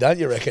naughty, don't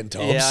you reckon,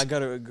 Toms? Yeah, I got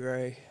to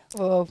agree.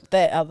 Well,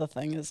 that other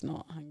thing is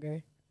not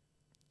hungry.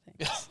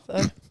 Thanks. So.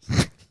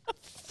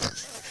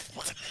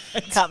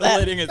 Cut that.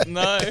 Letting us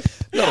know.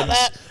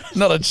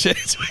 Not a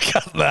chance we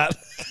cut that.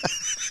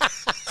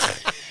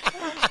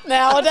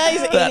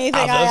 Nowadays,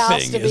 anything I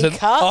ask to is be it?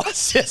 cut. Oh,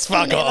 just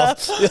fuck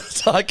off.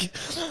 It's like,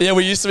 yeah,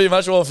 we used to be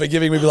much more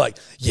forgiving. We'd be like,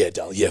 yeah,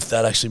 darling, yeah, if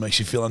that actually makes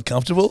you feel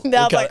uncomfortable.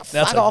 Now okay. it's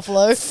like, fuck off,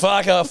 Lou.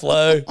 Fuck off,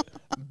 Lou.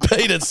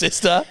 Beat it,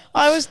 sister.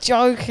 I was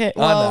joking.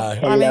 Well,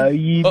 know. Hello,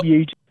 you Oh.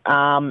 beauty.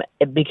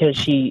 Because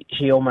she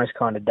almost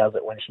kind of does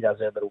it when she does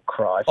her little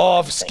cry. Oh,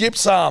 I've skipped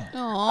some.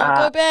 Oh,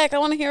 go back. I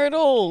want to hear it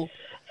all.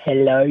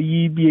 Hello,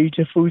 you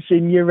beautiful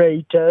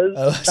senoritas.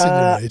 Oh,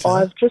 senorita.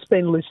 I've just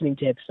been listening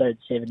to episode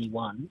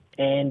 71,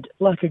 and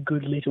like a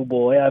good little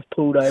boy, I've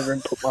pulled over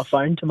and put my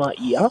phone to my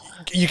ear.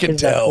 You can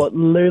 'cause that's tell. what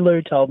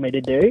Lulu told me to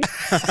do.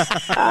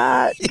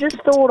 Just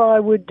thought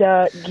I would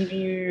give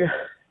you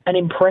an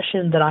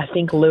impression that I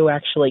think Lou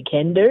actually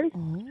can do.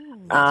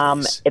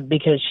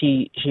 Because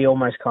she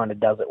almost kind of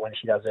does it when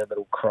she does her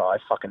little cry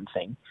fucking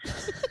thing.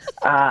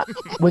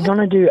 We're going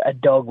to do a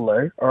dog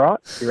Lou, all right?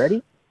 You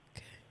ready?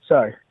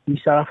 So, you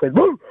start off with...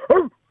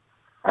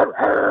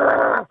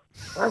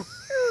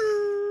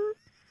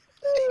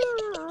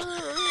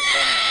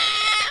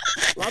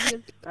 Love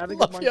you. Have a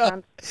good one, ya.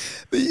 cunt.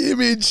 The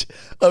image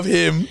of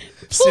him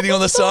sitting on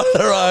the side of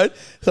the road.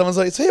 Someone's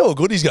like, is he all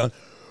good? He's going,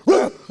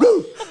 "Roo,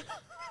 roo."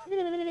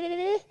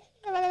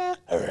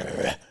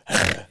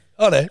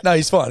 Oh, no,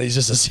 he's fine. He's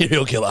just a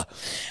serial killer.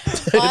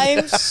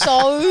 I'm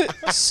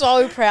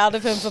so proud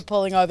of him for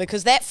pulling over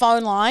because that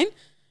phone line,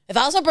 if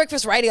I was on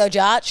breakfast radio,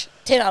 Jarch,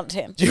 10 out of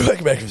 10. Do you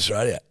work back in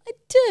Australia? I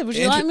did. Would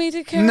you like me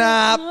to carry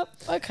Nah. it up?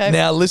 Okay.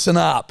 Now listen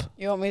up.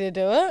 You want me to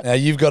do it? Now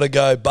you've got to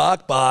go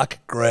bark, bark,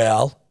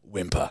 growl,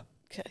 whimper.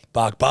 Okay.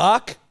 Bark,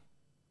 bark,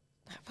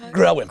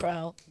 growl, whimper.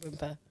 Growl,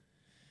 whimper.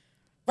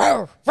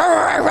 Row,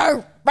 row,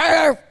 row,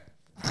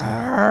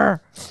 row,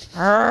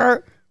 row.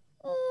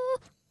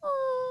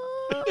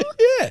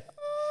 Yeah,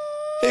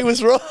 he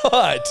was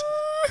right.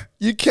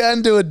 You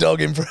can do a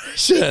dog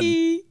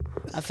impression.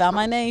 I found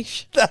my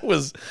niche. That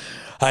was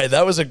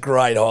a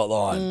great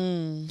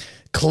hotline.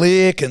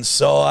 Clear,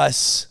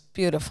 concise,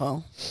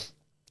 Beautiful.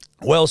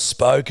 well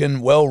spoken,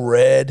 well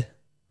read.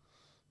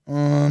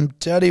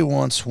 Daddy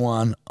wants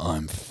one.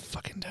 I'm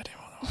fucking daddy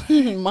want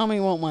one. Mummy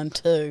want one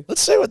too.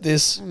 Let's see what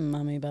this.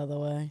 Mummy, by the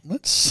way.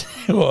 Let's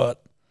see what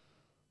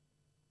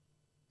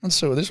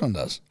this one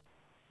does.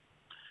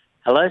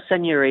 Hello,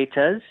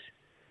 senoritas.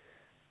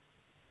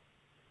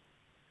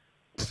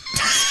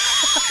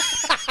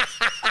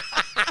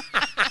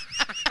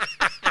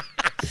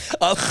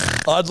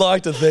 I'd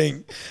like to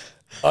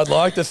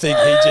think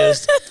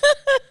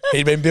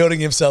he'd been building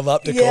himself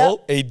up to Yeah.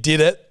 call. He did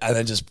it and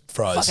then just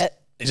froze. Fuck it.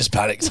 He just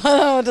panicked. I don't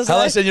know what to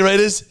Hello, say.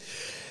 senoritas.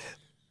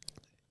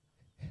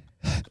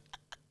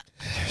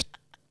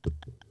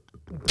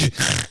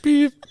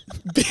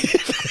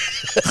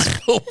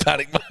 Full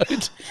panic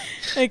mode.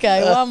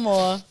 Okay, one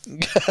more.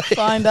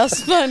 Find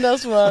us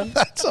one.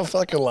 I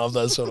fucking love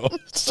those sort of.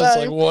 It's just like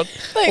Same. what?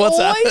 They What's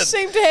always happened?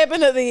 seem to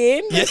happen at the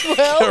end Yeah, as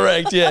well.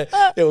 correct.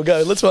 Yeah, we'll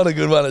go. Let's find a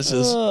good one. It's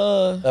just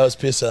that was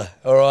pisser.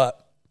 All right.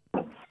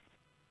 What's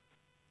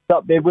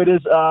up,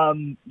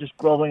 Bedwetters? Just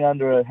groveling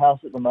under a house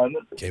at the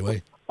moment.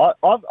 Kiwi.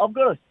 I've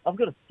got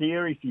a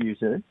theory for you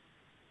two.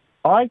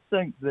 I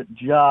think that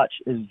Jarch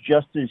is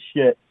just as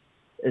shit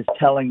as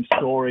telling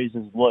stories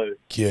as Lou.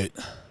 Cute.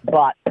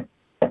 But,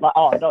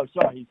 oh no,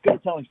 sorry, he's good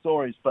at telling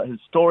stories, but his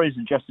stories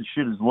are just as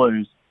shit as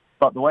Lou's.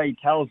 But the way he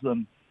tells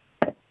them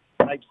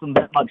makes them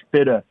that much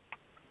better.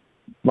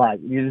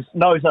 Like, he just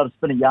knows how to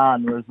spin a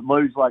yarn, whereas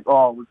Lou's like,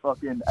 oh, we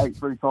fucking ate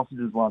 3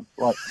 sausages once.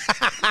 Like,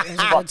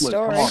 fuck Lou,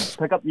 story. come on,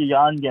 pick up your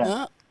yarn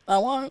game. I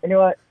won't.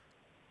 Anyway,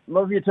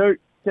 love you too.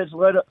 Catch you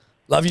later.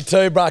 Love you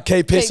too, bro.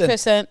 Keep pissing.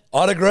 8%.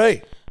 I'd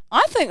agree.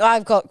 I think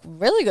I've got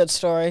really good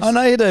stories. I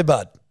know you do,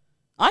 bud.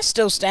 I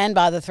still stand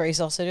by the 3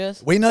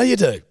 sausages. We know you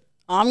do.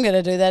 I'm going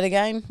to do that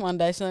again one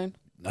day soon.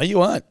 No, you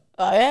won't.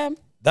 I am.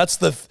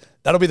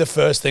 That'll be the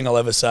first thing I'll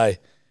ever say.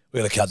 We're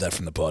going to cut that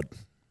from the pod.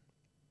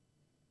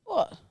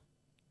 What?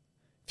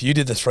 If you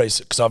did the 3,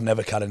 because I've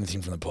never cut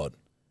anything from the pod.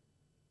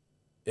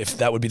 If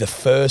that would be the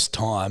first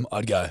time,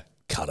 I'd go,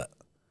 cut it.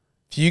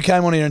 If you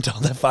came on here and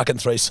told that fucking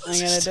 3 I'm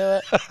sausages.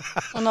 going to do it.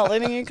 I'm not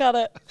letting you cut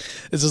it.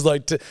 This is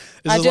like do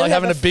having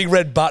have a big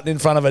red button in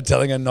front of her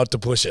telling her not to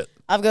push it.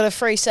 I've got a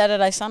free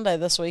Saturday, Sunday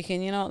this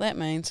weekend. You know what that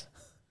means?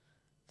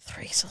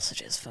 3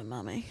 sausages for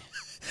Mummy.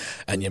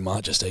 And you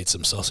might just eat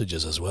some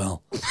sausages as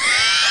well.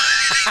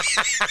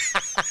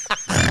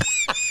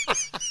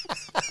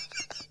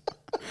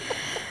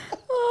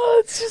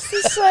 Oh, it's just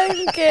the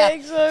same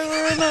gags over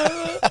and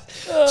over.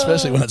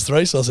 Especially when it's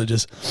 3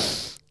 sausages.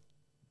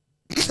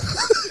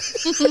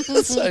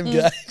 Same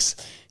gags.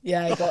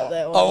 Yeah, I got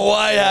that one. I'm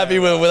way happy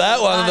with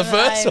that one than the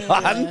first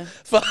I- one. yeah.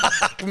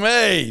 Fuck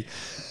me.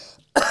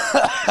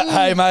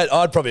 Hey, mate,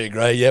 I'd probably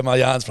agree. Yeah, my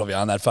yarns probably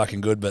aren't that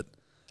fucking good, but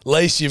at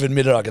least you've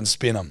admitted I can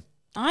spin them.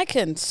 I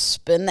can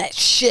spin that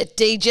shit,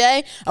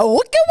 DJ. Oh,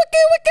 wicka,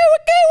 wicka, wicka,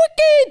 wicka,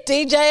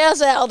 wicka. DJ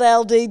us out,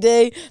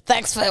 LDD.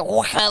 Thanks for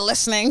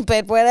listening,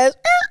 bedwetters.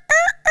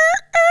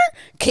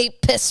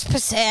 Keep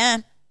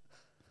pissing.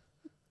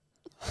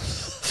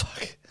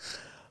 Fuck.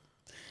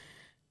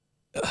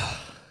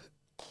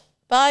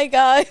 Bye,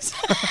 guys.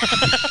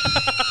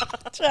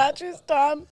 Chat is done.